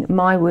 between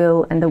my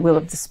will and the will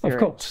of the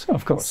spirit.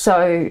 Of course.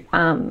 So,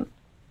 and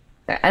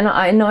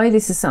I know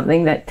this is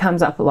something that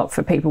comes up a lot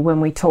for people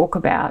when we talk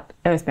about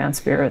earthbound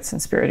spirits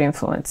and spirit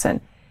influence,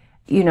 and,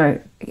 you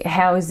know,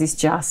 how is this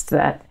just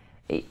that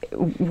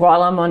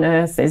while I'm on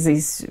earth, there's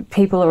these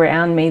people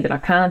around me that I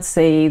can't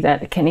see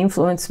that can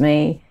influence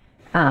me.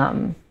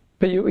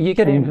 But you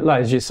get,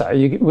 as you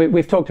say,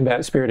 we've talked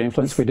about spirit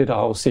influence. We did a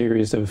whole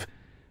series of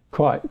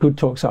quite good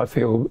talks, I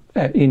feel,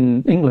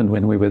 in England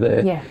when we were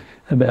there,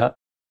 about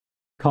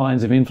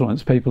kinds of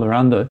influence people are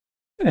under.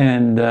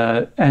 And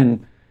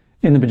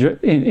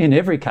in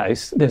every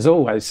case, there's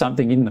always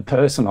something in the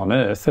person on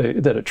earth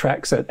that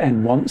attracts it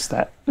and wants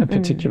that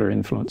particular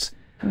influence.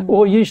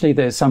 Or usually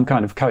there's some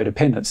kind of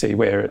codependency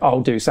where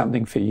I'll do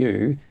something for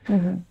you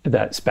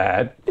that's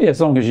bad, as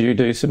long as you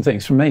do some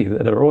things for me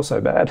that are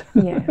also bad.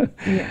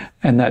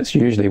 And that's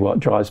usually what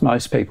drives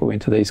most people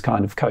into these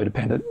kind of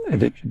codependent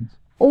addictions.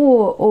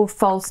 Or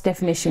false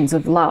definitions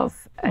of love.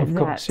 Of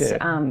course,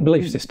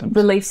 belief systems.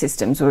 Belief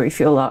systems where we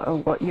feel like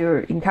what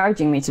you're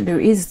encouraging me to do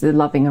is the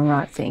loving and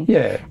right thing.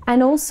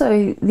 And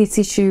also this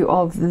issue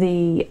of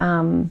the...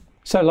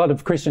 So a lot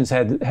of Christians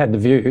had the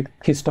view,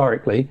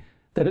 historically,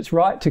 that it's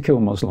right to kill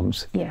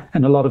Muslims.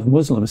 And a lot of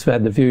Muslims have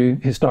had the view,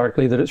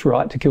 historically, that it's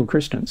right to kill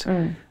Christians.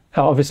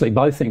 Obviously,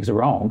 both things are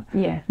wrong.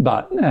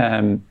 But,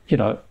 you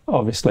know,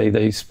 obviously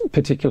these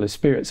particular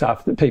spirits,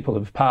 after people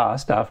have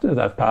passed, after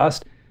they've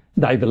passed,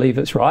 they believe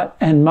it's right,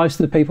 and most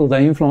of the people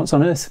they influence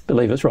on earth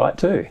believe it's right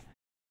too.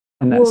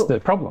 And that's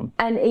the problem.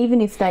 And even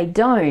if they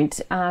don't,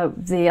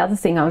 the other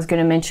thing I was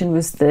going to mention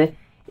was the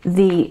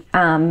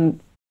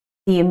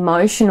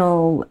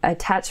emotional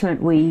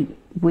attachment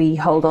we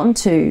hold on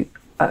to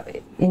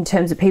in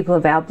terms of people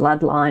of our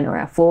bloodline or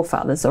our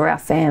forefathers or our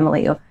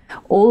family, or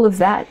all of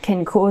that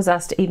can cause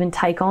us to even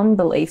take on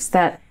beliefs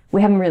that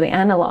we haven't really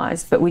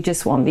analysed, but we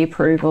just want the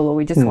approval, or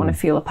we just want to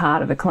feel a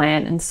part of a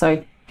clan. And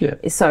so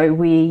so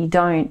we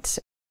don't,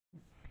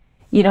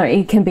 you know,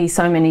 it can be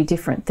so many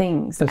different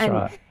things. That's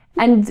right.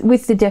 And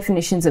with the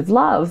definitions of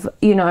love,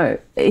 you know,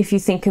 if you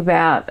think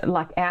about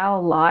like our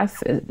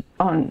life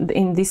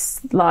in this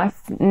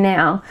life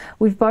now,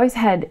 we've both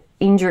had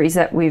injuries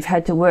that we've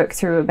had to work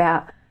through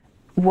about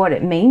what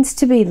it means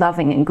to be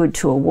loving and good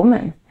to a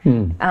woman.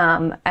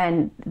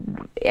 And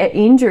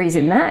injuries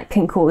in that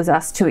can cause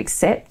us to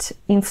accept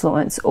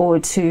influence or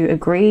to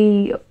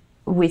agree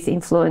with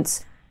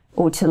influence,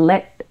 or to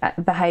let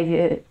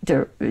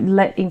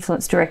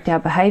influence direct our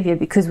behaviour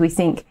because we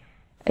think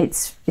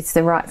it's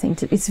the right thing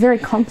to. It's very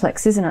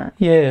complex, isn't it?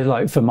 Yeah,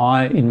 like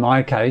in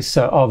my case,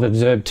 I've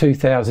observed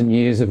 2,000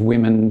 years of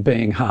women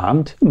being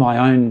harmed. My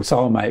own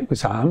soulmate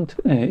was harmed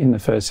in the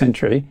first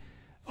century.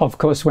 Of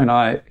course, when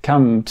I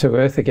come to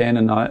Earth again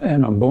and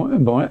I'm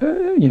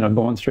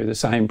born through the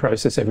same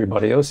process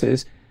everybody else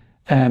is,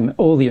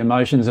 all the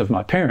emotions of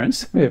my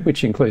parents,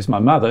 which includes my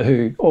mother,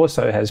 who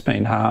also has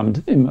been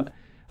harmed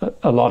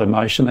a lot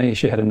emotionally.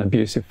 She had an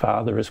abusive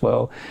father as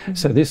well.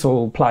 So this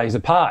all plays a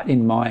part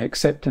in my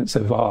acceptance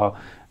of,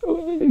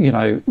 you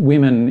know,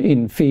 women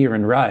in fear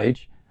and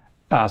rage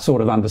are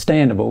sort of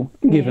understandable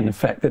given the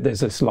fact that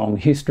there's this long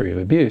history of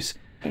abuse.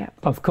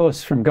 Of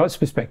course, from God's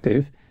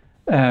perspective,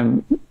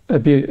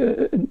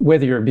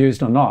 whether you're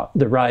abused or not,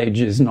 the rage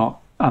is not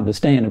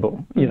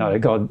understandable. You know,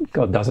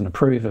 God doesn't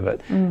approve of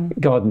it.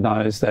 God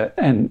knows that,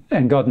 and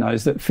God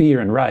knows that fear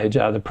and rage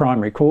are the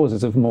primary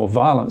causes of more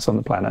violence on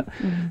the planet.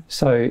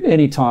 So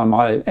anytime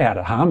I'm out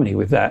of harmony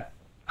with that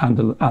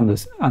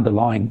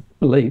underlying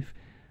belief,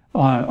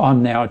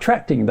 I'm now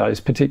attracting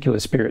those particular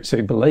spirits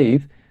who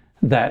believe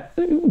that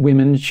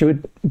women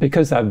should,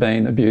 because they've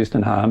been abused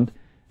and harmed,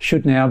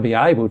 should now be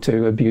able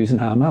to abuse and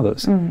harm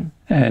others.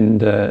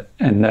 And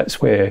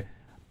that's where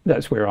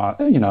I,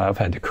 you know, I've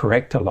had to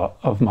correct a lot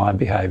of my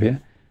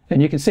behaviour,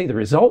 and you can see the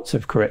results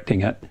of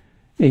correcting it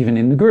even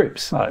in the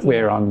groups, like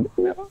where I'm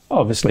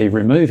obviously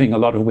removing a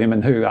lot of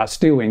women who are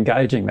still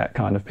engaging that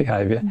kind of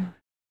behaviour,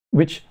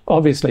 which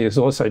obviously is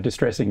also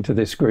distressing to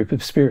this group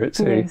of spirits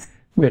who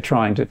we're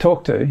trying to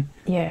talk to,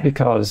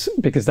 because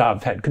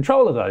they've had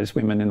control of those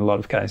women in a lot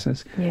of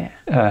cases,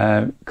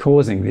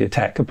 causing the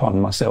attack upon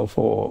myself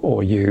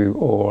or you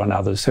or on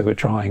others who are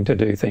trying to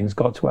do things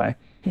God's way.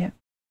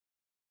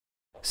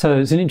 So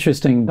it's an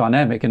interesting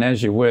dynamic, and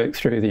as you work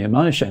through the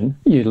emotion,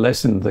 you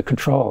lessen the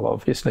control,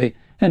 obviously,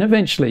 and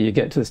eventually you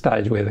get to the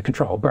stage where the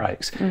control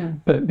breaks.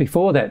 But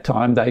before that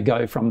time, they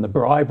go from the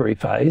bribery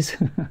phase,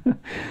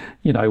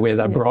 you know, where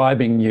they're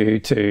bribing you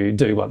to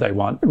do what they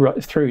want,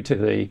 right through to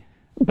the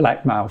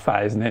blackmail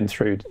phase, and then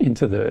through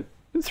into the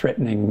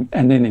threatening,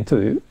 and then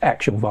into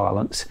actual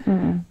violence.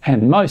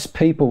 And most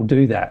people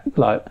do that.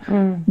 Like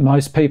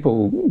most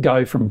people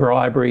go from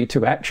bribery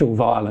to actual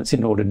violence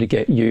in order to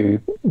get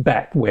you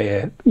back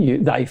where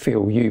they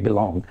feel you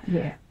belong.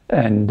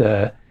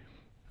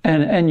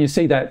 And you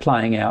see that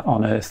playing out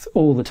on Earth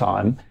all the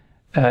time,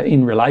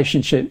 in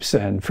relationships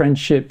and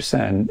friendships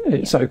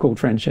and so-called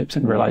friendships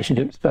and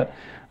relationships, but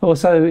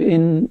also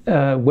in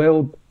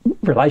world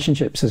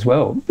relationships as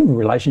well,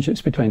 relationships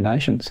between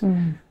nations,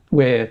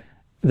 where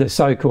the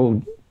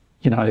so-called,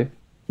 you know,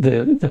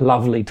 the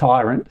lovely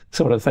tyrant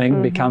sort of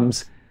thing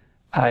becomes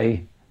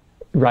a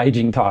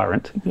raging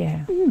tyrant,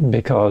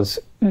 because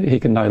he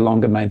can no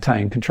longer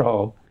maintain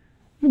control,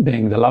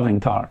 being the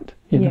loving tyrant,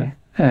 you know.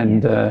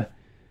 And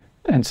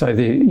And so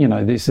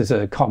this is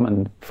a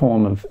common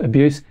form of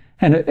abuse,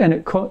 and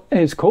it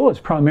is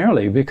caused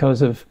primarily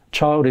because of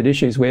childhood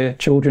issues where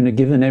children are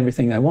given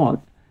everything they want,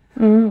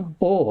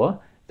 or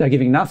they're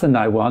giving nothing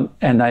they want,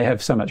 and they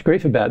have so much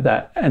grief about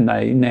that, and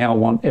they now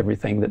want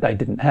everything that they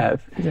didn't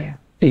have. Yeah.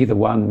 Either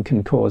one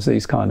can cause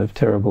these kind of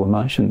terrible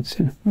emotions.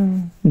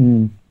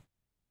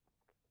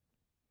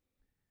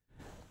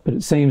 But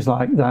it seems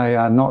like they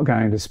are not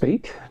going to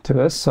speak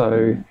to us,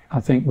 so I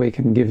think we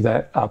can give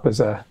that up as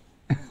a...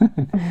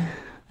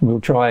 We'll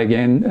try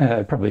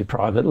again, probably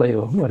privately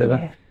or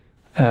whatever,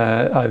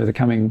 over the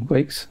coming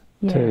weeks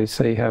to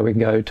see how we can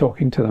go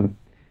talking to them.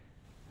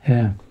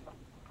 Yeah.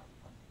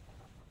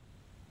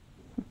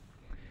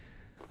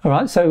 All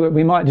right, so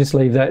we might just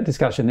leave that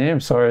discussion there. I'm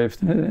sorry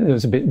if it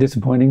was a bit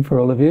disappointing for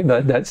all of you,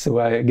 but that's the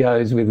way it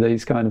goes with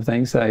these kind of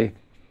things.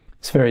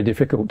 It's very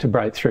difficult to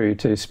break through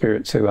to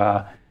spirits who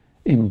are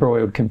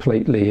embroiled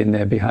completely in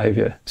their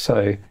behaviour.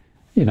 So,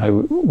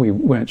 we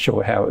weren't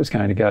sure how it was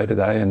going to go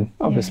today, and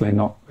obviously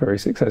not very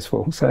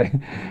successful. So,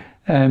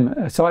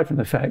 aside from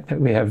the fact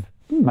that we have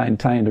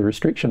maintained a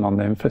restriction on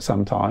them for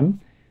some time,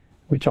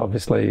 which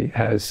obviously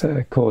has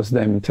caused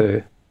them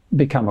to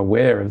become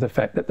aware of the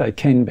fact that they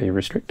can be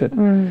restricted,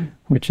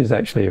 which is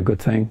actually a good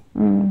thing.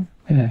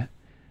 Yeah,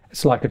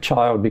 it's like a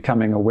child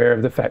becoming aware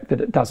of the fact that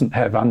it doesn't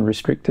have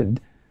unrestricted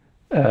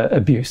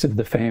abuse of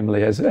the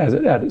family at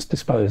its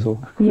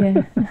disposal.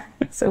 Yeah,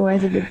 it's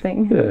always a good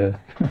thing.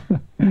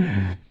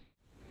 Yeah.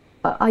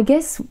 I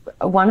guess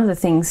one of the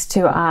things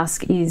to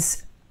ask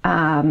is,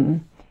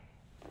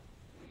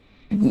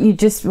 you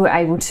just were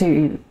able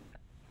to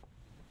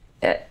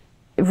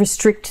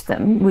restrict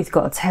them with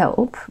God's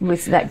help,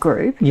 with that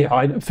group. Yeah,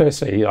 I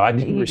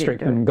didn't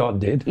restrict them, God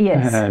did.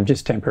 Yes.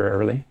 Just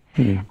temporarily.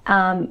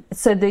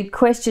 So the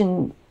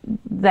question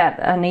that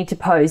I need to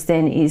pose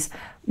then is,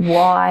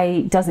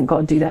 why doesn't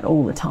God do that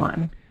all the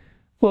time?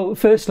 Well,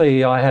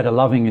 firstly, I had a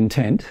loving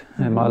intent,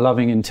 and my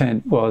loving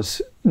intent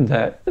was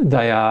that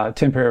they are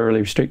temporarily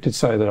restricted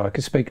so that I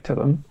could speak to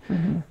them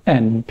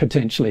and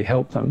potentially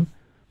help them.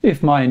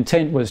 If my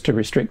intent was to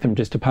restrict them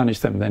just to punish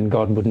them, then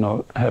God would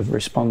not have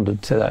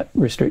responded to that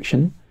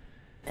restriction.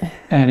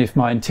 And if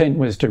my intent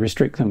was to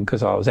restrict them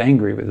because I was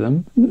angry with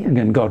them,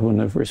 then God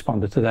wouldn't have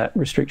responded to that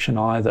restriction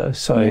either.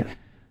 So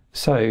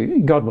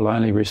God will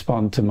only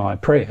respond to my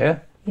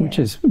prayer, which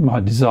is my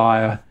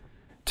desire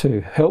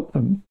to help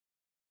them.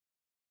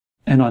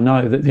 And I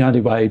know that the only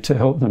way to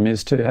help them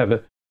is to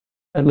have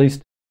at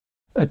least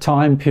a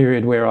time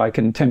period where I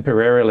can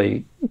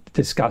temporarily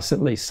discuss at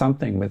least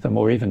something with them,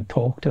 or even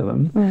talk to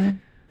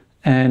them.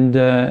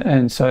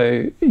 And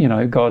so,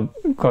 God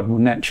will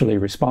naturally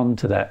respond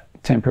to that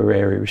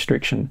temporary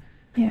restriction.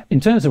 In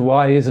terms of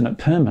why isn't it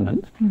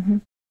permanent?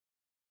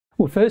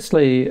 Well,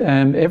 firstly,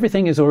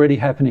 everything is already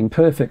happening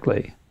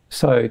perfectly.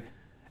 So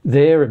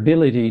their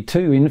ability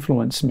to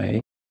influence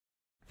me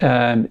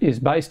is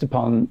based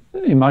upon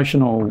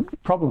emotional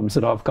problems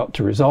that I've got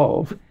to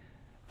resolve,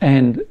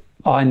 and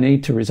I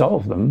need to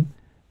resolve them.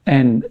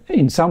 And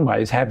in some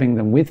ways, having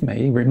them with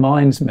me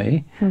reminds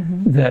me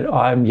that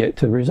I'm yet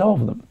to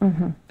resolve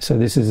them. So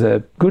this is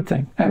a good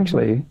thing,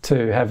 actually,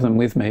 to have them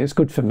with me. It's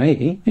good for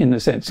me in the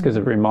sense because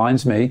it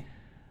reminds me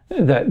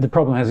that the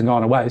problem hasn't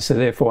gone away, so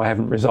therefore I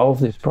haven't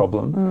resolved this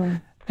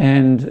problem.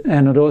 And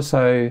it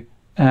also,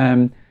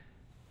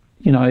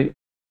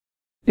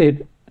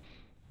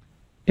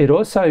 it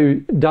also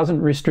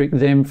doesn't restrict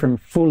them from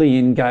fully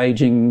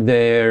engaging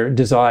their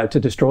desire to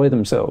destroy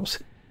themselves.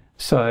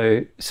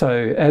 So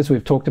as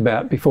we've talked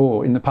about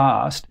before in the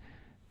past,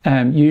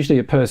 usually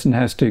a person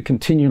has to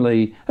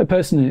continually, a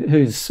person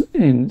who's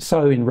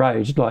so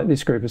enraged, like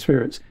this group of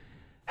spirits,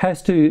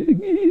 has to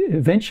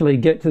eventually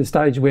get to the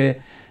stage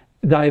where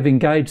they've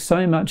engaged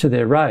so much of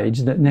their rage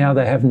that now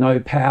they have no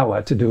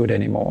power to do it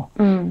anymore.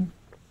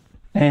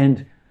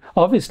 And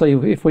obviously,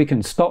 if we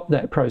can stop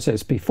that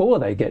process before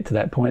they get to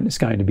that point, it's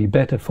going to be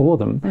better for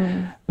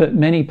them. But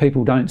many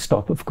people don't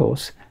stop, of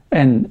course.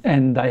 And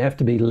they have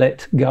to be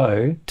let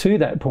go to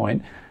that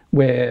point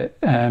where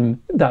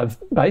they've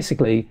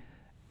basically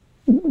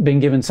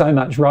been given so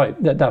much rope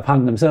that they've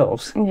hung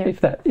themselves. I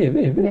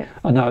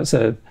know it's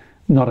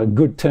not a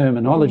good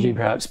terminology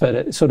perhaps, but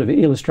it sort of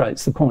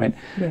illustrates the point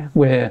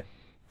where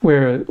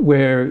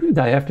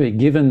they have to be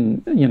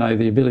given,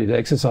 the ability to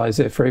exercise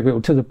their free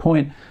will to the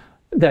point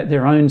that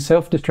their own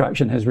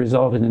self-destruction has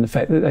resulted in the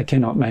fact that they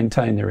cannot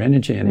maintain their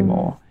energy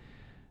anymore.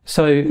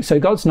 So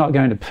God's not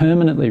going to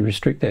permanently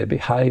restrict their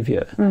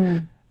behaviour,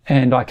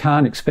 and I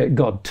can't expect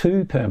God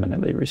to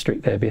permanently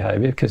restrict their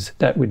behaviour because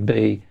that would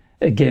be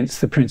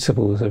against the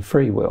principles of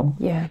free will.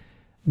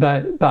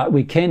 But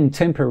we can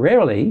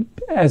temporarily,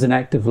 as an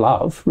act of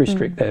love,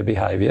 restrict their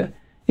behaviour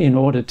in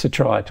order to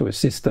try to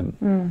assist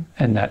them.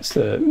 And that's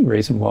the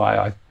reason why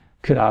I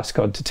could ask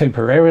God to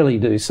temporarily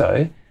do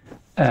so,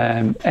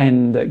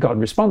 and that God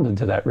responded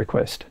to that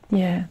request.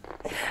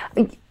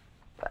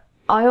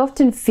 I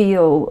often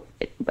feel,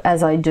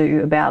 as I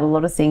do about a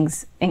lot of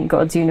things in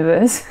God's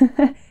universe,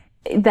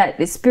 that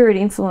the spirit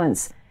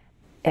influence,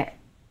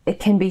 it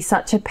can be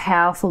such a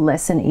powerful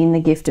lesson in the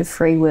gift of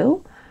free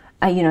will.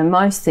 you know,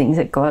 most things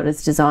that God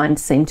has designed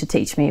seem to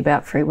teach me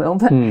about free will.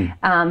 But,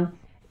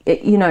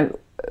 you know,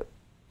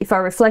 if I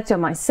reflect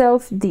on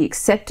myself, the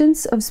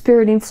acceptance of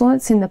spirit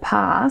influence in the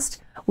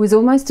past was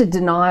almost a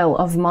denial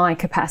of my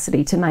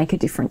capacity to make a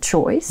different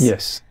choice.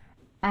 Yes.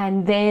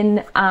 And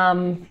then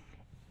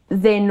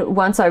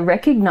once I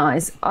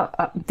recognise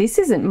this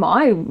isn't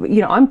my,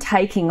 you know, I'm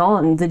taking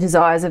on the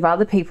desires of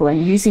other people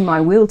and using my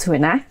will to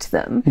enact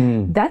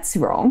them, that's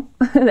wrong.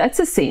 That's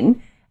a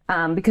sin,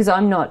 because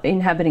I'm not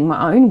inhabiting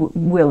my own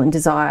will and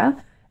desire.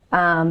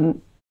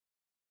 And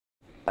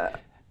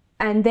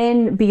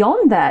then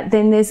beyond that,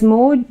 then there's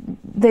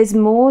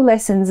more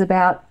lessons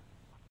about,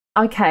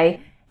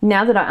 okay,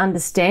 now that I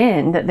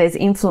understand that there's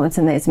influence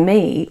and there's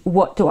me,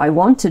 what do I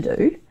want to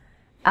do?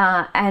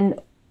 And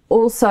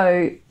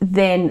also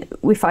then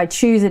if I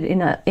choose it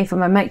if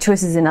I make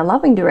choices in a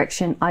loving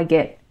direction, I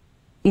get,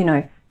 you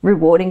know,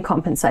 rewarding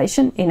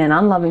compensation. In an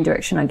unloving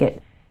direction, I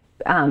get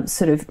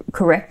sort of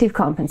corrective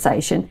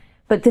compensation.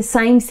 But the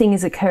same thing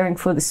is occurring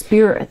for the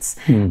spirits,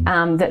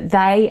 that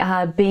they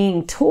are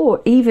being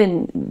taught,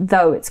 even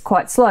though it's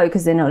quite slow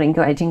because they're not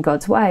engaging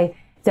God's way,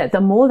 that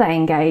the more they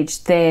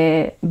engage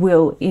their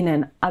will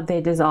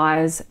their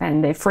desires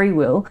and their free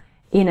will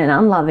in an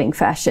unloving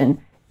fashion,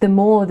 the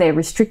more they're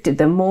restricted,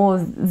 the more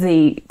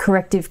the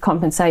corrective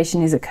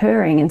compensation is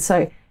occurring. And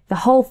so the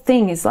whole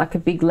thing is like a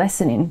big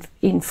lesson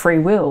in free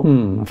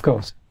will. Of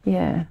course.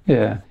 Yeah.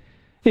 Yeah.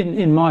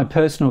 In my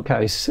personal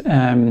case,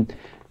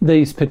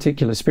 these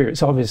particular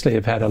spirits obviously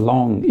have had a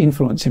long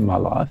influence in my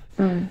life.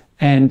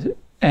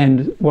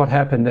 And what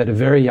happened at a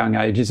very young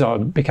age is I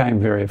became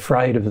very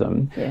afraid of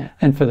them. Yeah.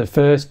 And for the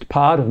first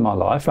part of my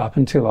life, up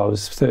until I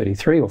was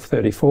 33 or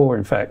 34,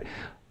 in fact,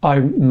 I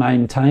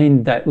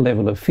maintained that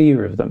level of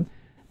fear of them.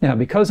 Now,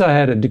 because I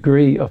had a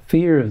degree of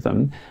fear of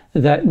them,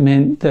 that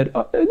meant that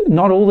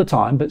not all the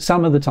time, but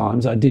some of the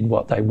times I did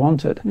what they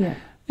wanted. Yeah.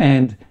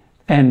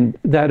 And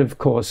that, of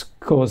course,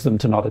 caused them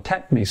to not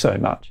attack me so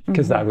much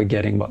because they were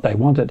getting what they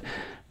wanted.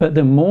 But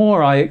the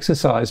more I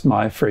exercised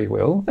my free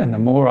will and the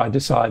more I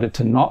decided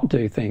to not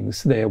do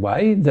things their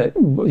way, that,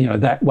 you know,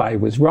 that way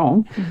was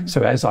wrong.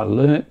 So as I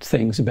learnt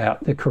things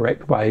about the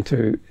correct way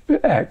to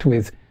act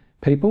with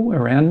people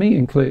around me,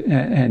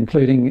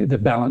 including the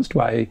balanced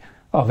way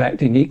of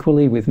acting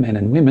equally with men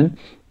and women,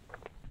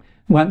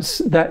 once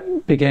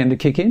that began to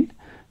kick in,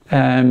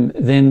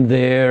 then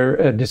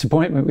their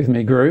disappointment with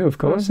me grew, of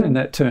course, and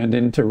that turned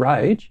into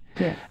rage.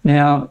 Yeah.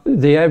 Now,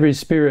 the average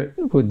spirit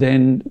would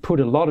then put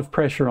a lot of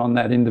pressure on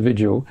that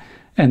individual,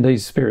 and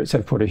these spirits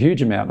have put a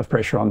huge amount of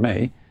pressure on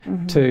me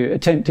to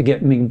attempt to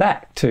get me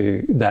back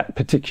to that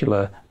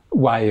particular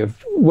way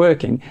of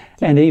working,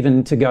 and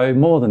even to go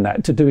more than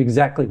that, to do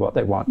exactly what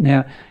they want.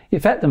 Now,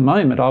 if at the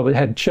moment I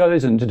had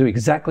chosen to do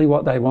exactly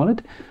what they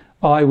wanted,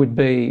 I would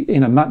be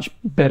in a much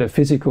better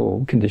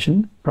physical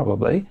condition,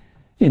 probably,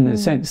 in the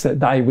sense that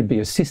they would be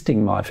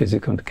assisting my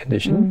physical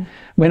condition.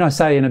 When I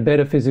say in a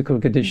better physical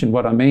condition,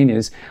 what I mean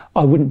is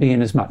I wouldn't be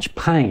in as much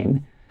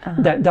pain.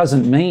 That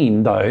doesn't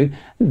mean, though,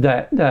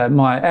 that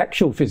my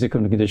actual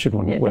physical condition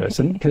wouldn't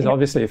worsen, because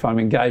obviously if I'm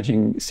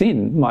engaging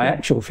sin, my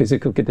actual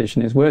physical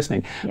condition is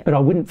worsening. But I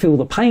wouldn't feel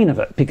the pain of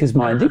it because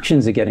my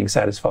addictions are getting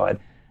satisfied.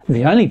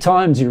 The only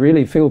times you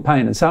really feel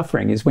pain and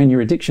suffering is when your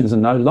addictions are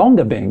no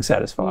longer being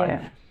satisfied.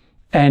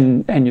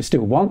 And you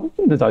still want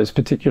those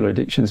particular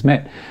addictions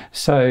met.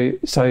 So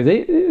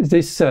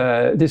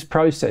this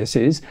process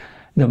is,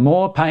 the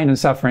more pain and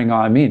suffering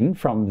I'm in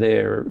from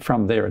their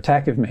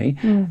attack of me,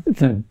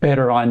 the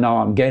better I know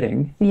I'm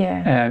getting.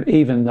 Yeah.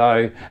 Even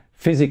though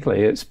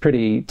physically it's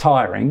pretty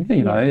tiring.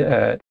 You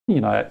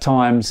know, at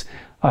times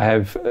I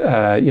have,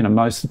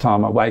 most of the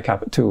time I wake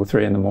up at 2 or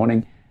 3 in the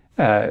morning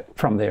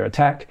from their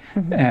attack,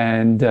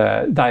 and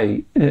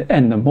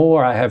the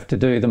more I have to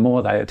do, the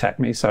more they attack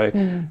me. So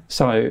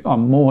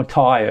I'm more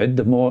tired,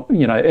 the more,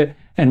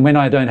 and when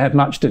I don't have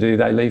much to do,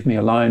 they leave me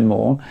alone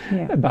more.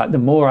 But the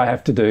more I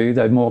have to do,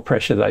 the more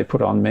pressure they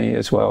put on me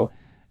as well.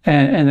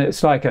 And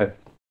it's like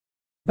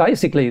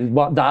basically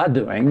what they're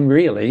doing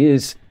really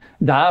is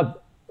they're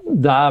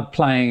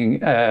playing,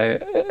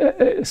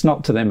 it's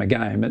not to them a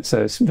game, it's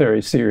a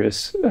very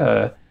serious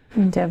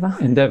endeavour.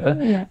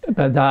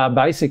 But they're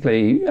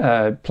basically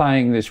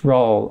playing this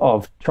role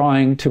of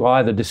trying to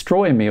either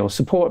destroy me or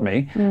support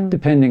me,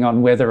 depending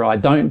on whether I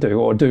don't do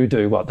or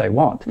do what they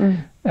want,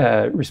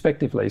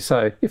 respectively.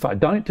 So if I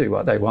don't do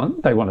what they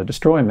want to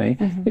destroy me.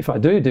 If I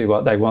do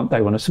what they want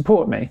to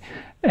support me.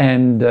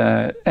 And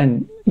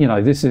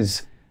this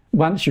is,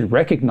 once you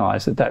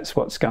recognise that that's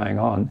what's going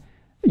on,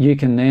 you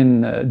can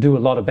then do a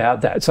lot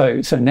about that.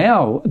 So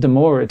now the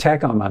more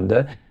attack I'm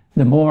under,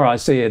 the more I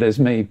see it as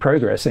me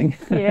progressing,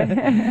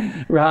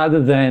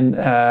 rather than,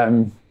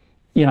 and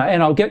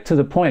I'll get to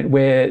the point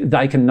where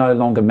they can no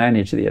longer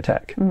manage the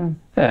attack.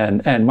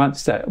 And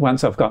once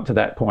I've got to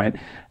that point,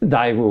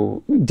 they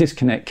will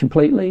disconnect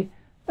completely.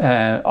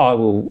 I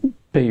will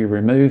be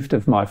removed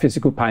of my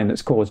physical pain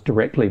that's caused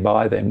directly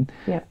by them.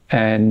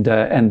 And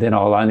then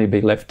I'll only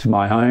be left to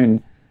my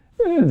own,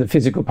 the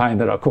physical pain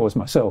that I cause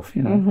myself,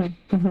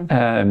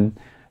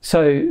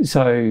 So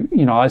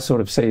you know, I sort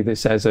of see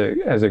this as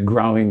a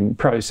growing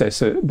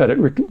process, but it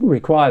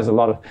requires a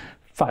lot of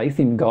faith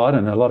in God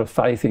and a lot of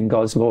faith in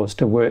God's laws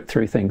to work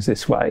through things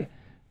this way.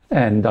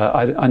 And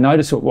I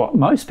notice what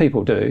most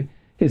people do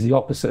is the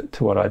opposite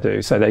to what I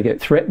do. So they get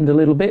threatened a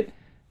little bit,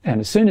 and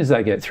as soon as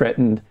they get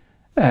threatened,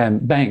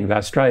 bang,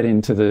 they're straight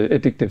into the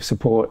addictive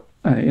support,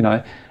 you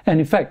know. And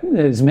in fact,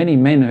 there's many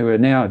men who are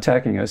now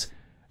attacking us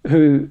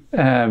who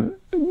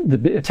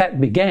the attack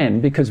began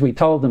because we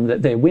told them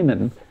that their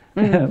women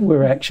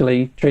were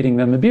actually treating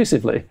them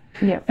abusively.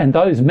 Yep. And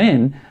those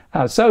men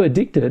are so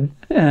addicted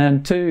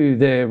to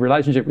their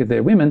relationship with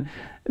their women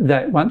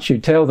that once you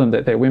tell them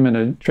that their women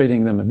are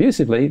treating them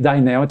abusively, they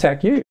now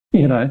attack you.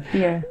 You know,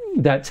 Yeah.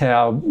 that's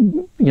how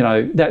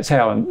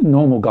a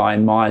normal guy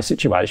in my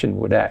situation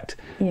would act.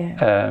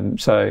 Yeah.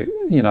 So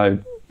you know,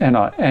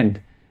 and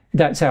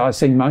that's how I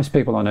see most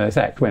people on earth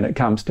act when it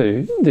comes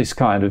to this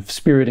kind of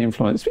spirit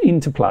influence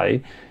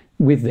interplay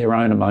with their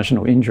own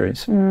emotional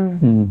injuries.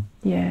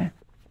 Yeah.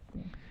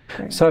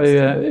 So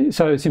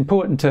it's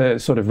important to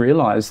sort of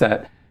realise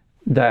that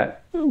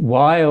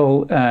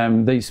while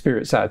these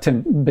spirits are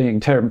being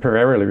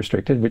temporarily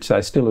restricted, which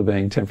they still are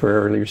being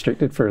temporarily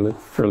restricted for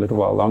a little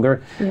while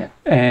longer, Yeah.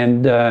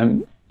 and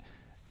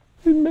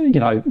you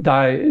know,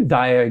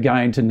 they are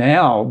going to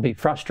now be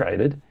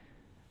frustrated,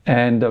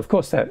 and of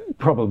course that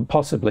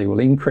possibly will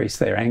increase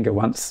their anger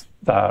once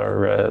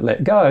they're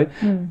let go,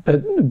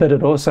 but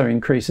it also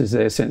increases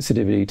their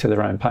sensitivity to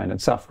their own pain and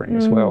suffering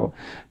as well.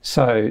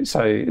 So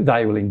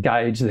they will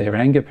engage their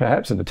anger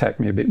perhaps and attack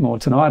me a bit more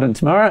tonight and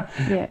tomorrow,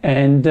 Yeah.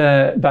 and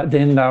but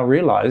then they'll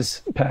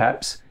realise,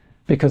 perhaps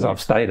because I've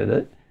stated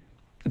it,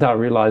 they'll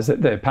realise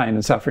that their pain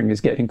and suffering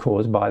is getting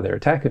caused by their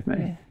attack of me.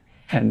 Yeah.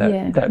 And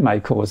that may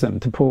cause them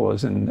to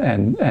pause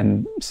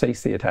and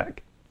cease the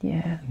attack.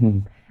 Yeah.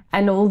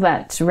 And all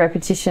that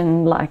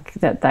repetition like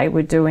that they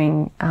were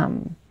doing,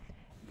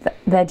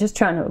 they're just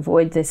trying to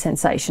avoid the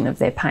sensation of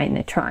their pain.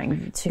 They're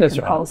trying to That's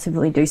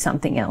compulsively do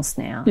something else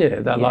now. Yeah,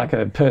 they're like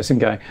a person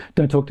going,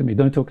 don't talk to me,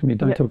 don't talk to me,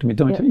 don't talk to me,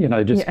 you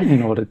know, just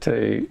in order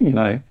to, you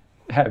know,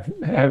 have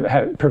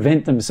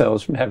prevent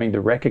themselves from having to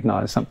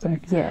recognise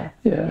something. Yeah.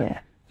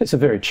 It's a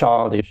very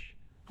childish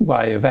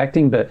way of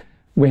acting, but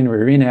when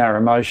we're in our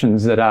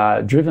emotions that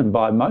are driven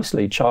by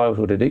mostly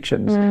childhood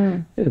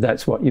addictions,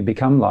 that's what you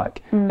become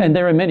like. And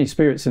there are many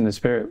spirits in the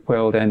spirit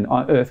world and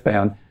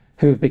earthbound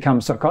who have become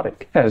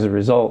psychotic as a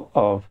result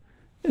of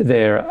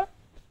their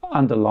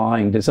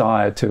underlying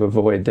desire to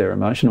avoid their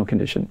emotional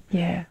condition.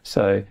 Yeah.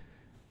 So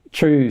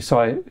true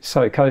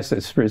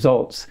psychosis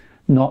results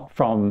not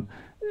from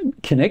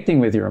connecting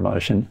with your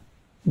emotion,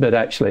 but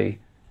actually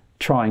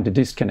trying to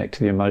disconnect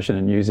the emotion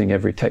and using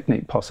every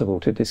technique possible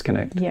to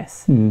disconnect.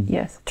 Yes.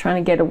 Yes.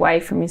 Trying to get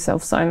away from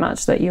yourself so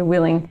much that you're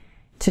willing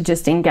to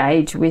just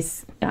engage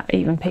with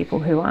even people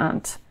who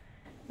aren't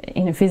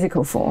in a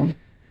physical form.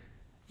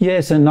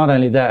 Yes, and not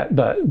only that,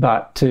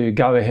 but to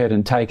go ahead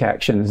and take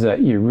actions that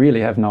you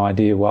really have no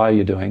idea why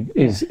you're doing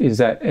is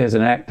that as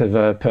an act of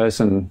a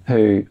person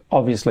who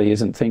obviously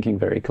isn't thinking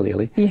very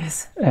clearly.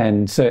 Yes.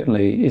 And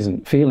certainly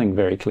isn't feeling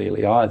very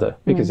clearly either,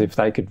 because if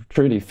they could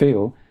truly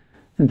feel,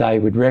 they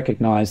would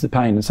recognise the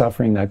pain and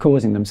suffering they're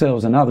causing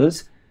themselves and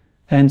others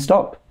and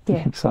stop.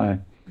 Yeah. So,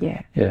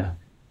 Yeah. yeah.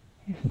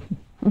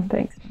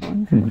 Thanks.